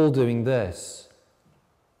all doing this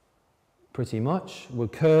pretty much. We're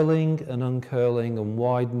curling and uncurling and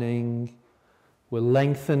widening. We're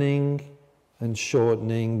lengthening and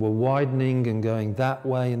shortening. We're widening and going that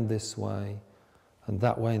way and this way, and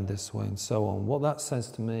that way and this way, and so on. What that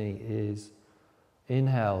says to me is, in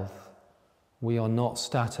health, we are not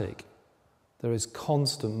static. There is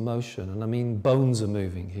constant motion, and I mean bones are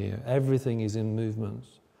moving here. Everything is in movement.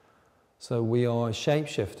 So we are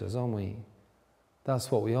shapeshifters, aren't we?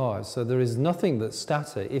 That's what we are. So there is nothing that's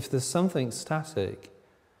static. If there's something static,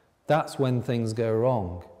 that's when things go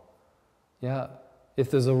wrong. Yeah?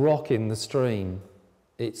 If there's a rock in the stream,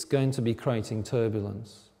 it's going to be creating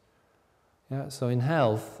turbulence. Yeah? So in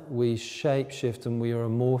health, we shapeshift and we are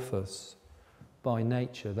amorphous by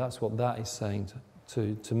nature. That's what that is saying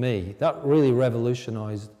to me. That really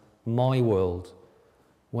revolutionized my world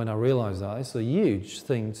when I realized that. It's a huge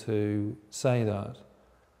thing to say that.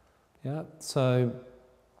 Yeah, so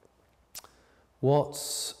what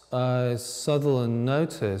Sutherland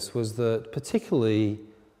noticed was that particularly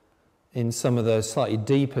in some of those slightly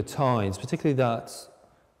deeper tides, particularly that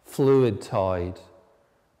fluid tide,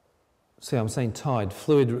 see I'm saying tide,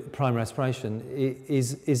 fluid primary respiration,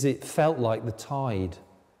 it felt like the tide.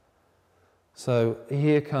 So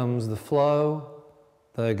here comes the flow,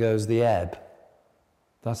 there goes the ebb.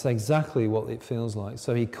 That's exactly what it feels like.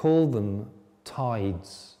 So he called them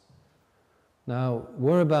tides. Now,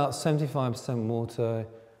 we're about 75% water.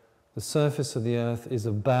 The surface of the earth is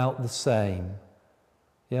about the same.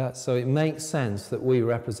 Yeah, so it makes sense that we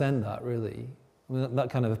represent that, really. I mean,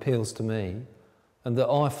 that kind of appeals to me. And that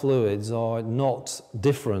our fluids are not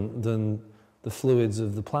different than the fluids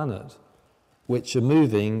of the planet, which are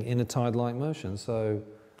moving in a tide-like motion. So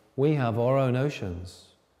we have our own oceans,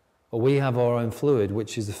 or we have our own fluid,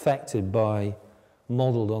 which is affected by,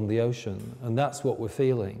 modelled on the ocean. And that's what we're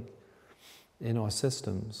feeling in our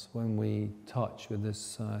systems when we touch with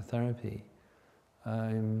this therapy.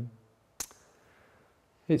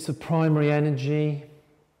 It's a primary energy,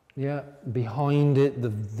 yeah, behind it,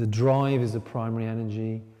 the drive is a primary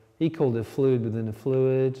energy. He called it a fluid within a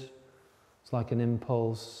fluid. It's like an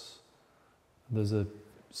impulse. There's a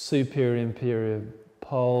superior, inferior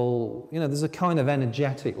pole. You know, there's a kind of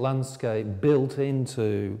energetic landscape built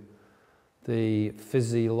into the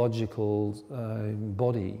physiological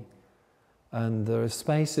body. And there are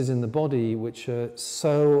spaces in the body which are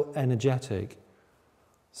so energetic,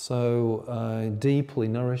 so deeply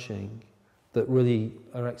nourishing, that really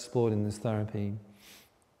are explored in this therapy.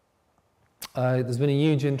 There's been a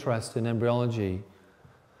huge interest in embryology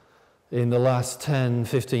in the last 10,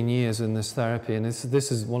 15 years in this therapy, and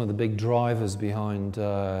this is one of the big drivers behind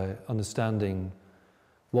understanding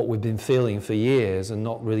what we've been feeling for years and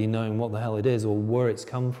not really knowing what the hell it is or where it's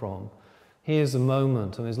come from. Here's a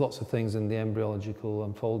moment, and there's lots of things in the embryological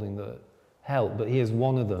unfolding that help, but here's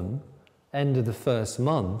one of them. End of the first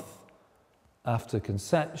month after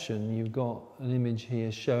conception, you've got an image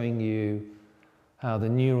here showing you how the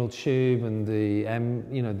neural tube and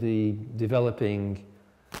the developing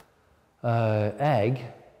egg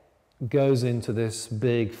goes into this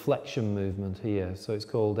big flexion movement here. So it's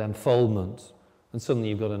called enfoldment. And suddenly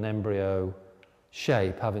you've got an embryo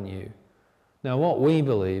shape, haven't you? Now what we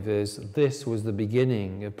believe is this was the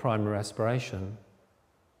beginning of primary respiration.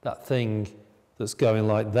 That thing that's going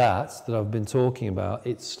like that I've been talking about,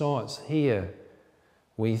 it starts here,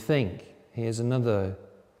 we think. Here's another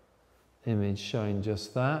image showing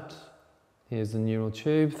just that. Here's the neural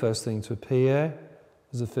tube, first thing to appear.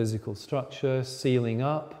 There's a physical structure, sealing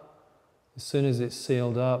up. As soon as it's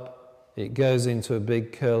sealed up, it goes into a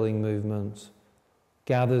big curling movement,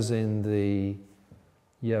 gathers in the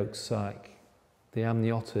yolk sac, the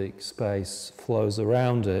amniotic space flows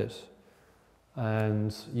around it,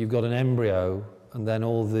 and you've got an embryo, and then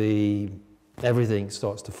everything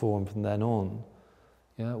starts to form from then on.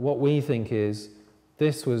 Yeah? What we think is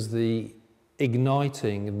this was the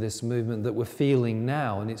igniting of this movement that we're feeling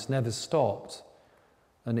now, and it's never stopped,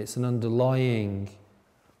 and it's an underlying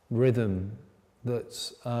rhythm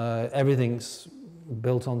that everything's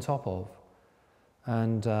built on top of.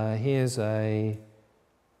 And here's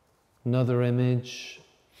another image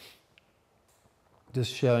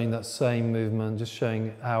just showing that same movement, just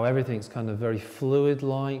showing how everything's kind of very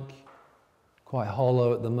fluid-like, quite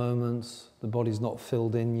hollow at the moment. The body's not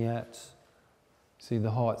filled in yet. See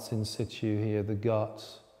the heart's in situ here, the gut.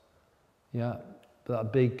 Yeah,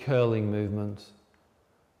 that big curling movement.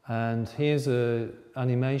 And here's an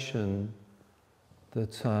animation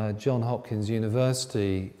that Johns Hopkins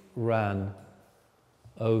University ran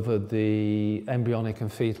over the embryonic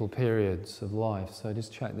and fetal periods of life. So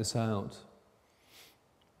just check this out.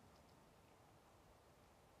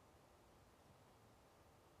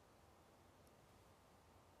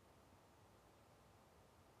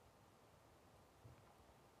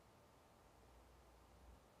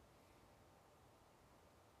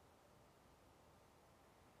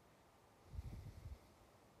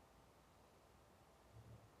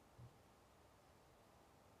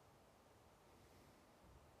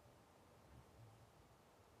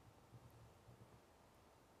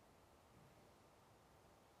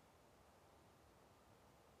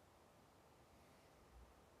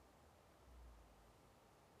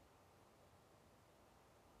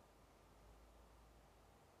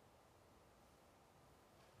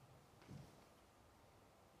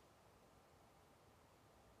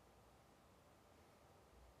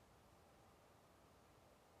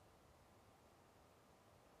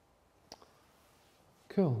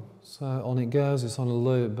 Cool, so on it goes, it's on a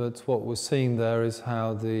loop, but what we're seeing there is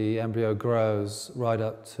how the embryo grows right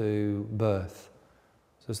up to birth.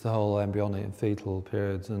 So it's the whole embryonic and fetal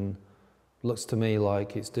periods, and it looks to me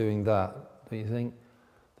like it's doing that, don't you think?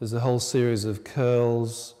 There's a whole series of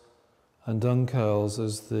curls and uncurls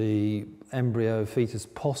as the embryo fetus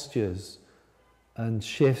postures and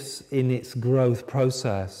shifts in its growth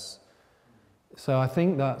process. So I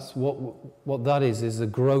think that's what that is a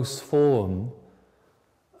gross form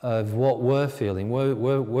of what we're feeling.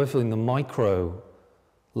 We're feeling the micro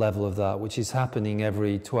level of that, which is happening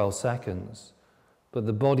every 12 seconds. But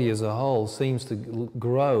the body as a whole seems to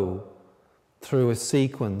grow through a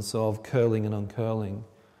sequence of curling and uncurling.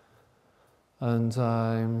 And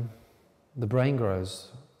the brain grows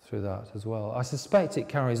through that as well. I suspect it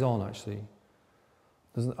carries on, actually.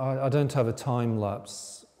 I don't have a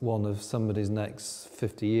time-lapse one of somebody's next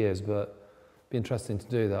 50 years, but it'd be interesting to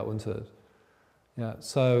do that, wouldn't it? Yeah,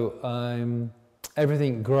 so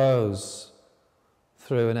everything grows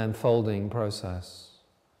through an enfolding process.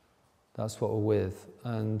 That's what we're with.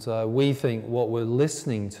 And we think what we're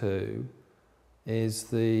listening to is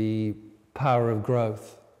the power of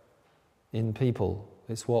growth in people.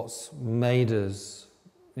 It's what's made us,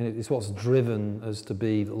 it's what's driven us to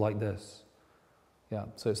be like this. Yeah,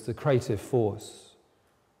 so it's the creative force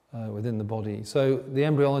within the body. So the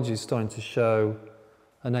embryology is starting to show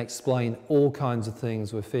and explain all kinds of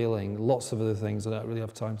things we're feeling, lots of other things I don't really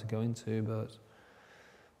have time to go into, but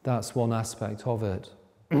that's one aspect of it.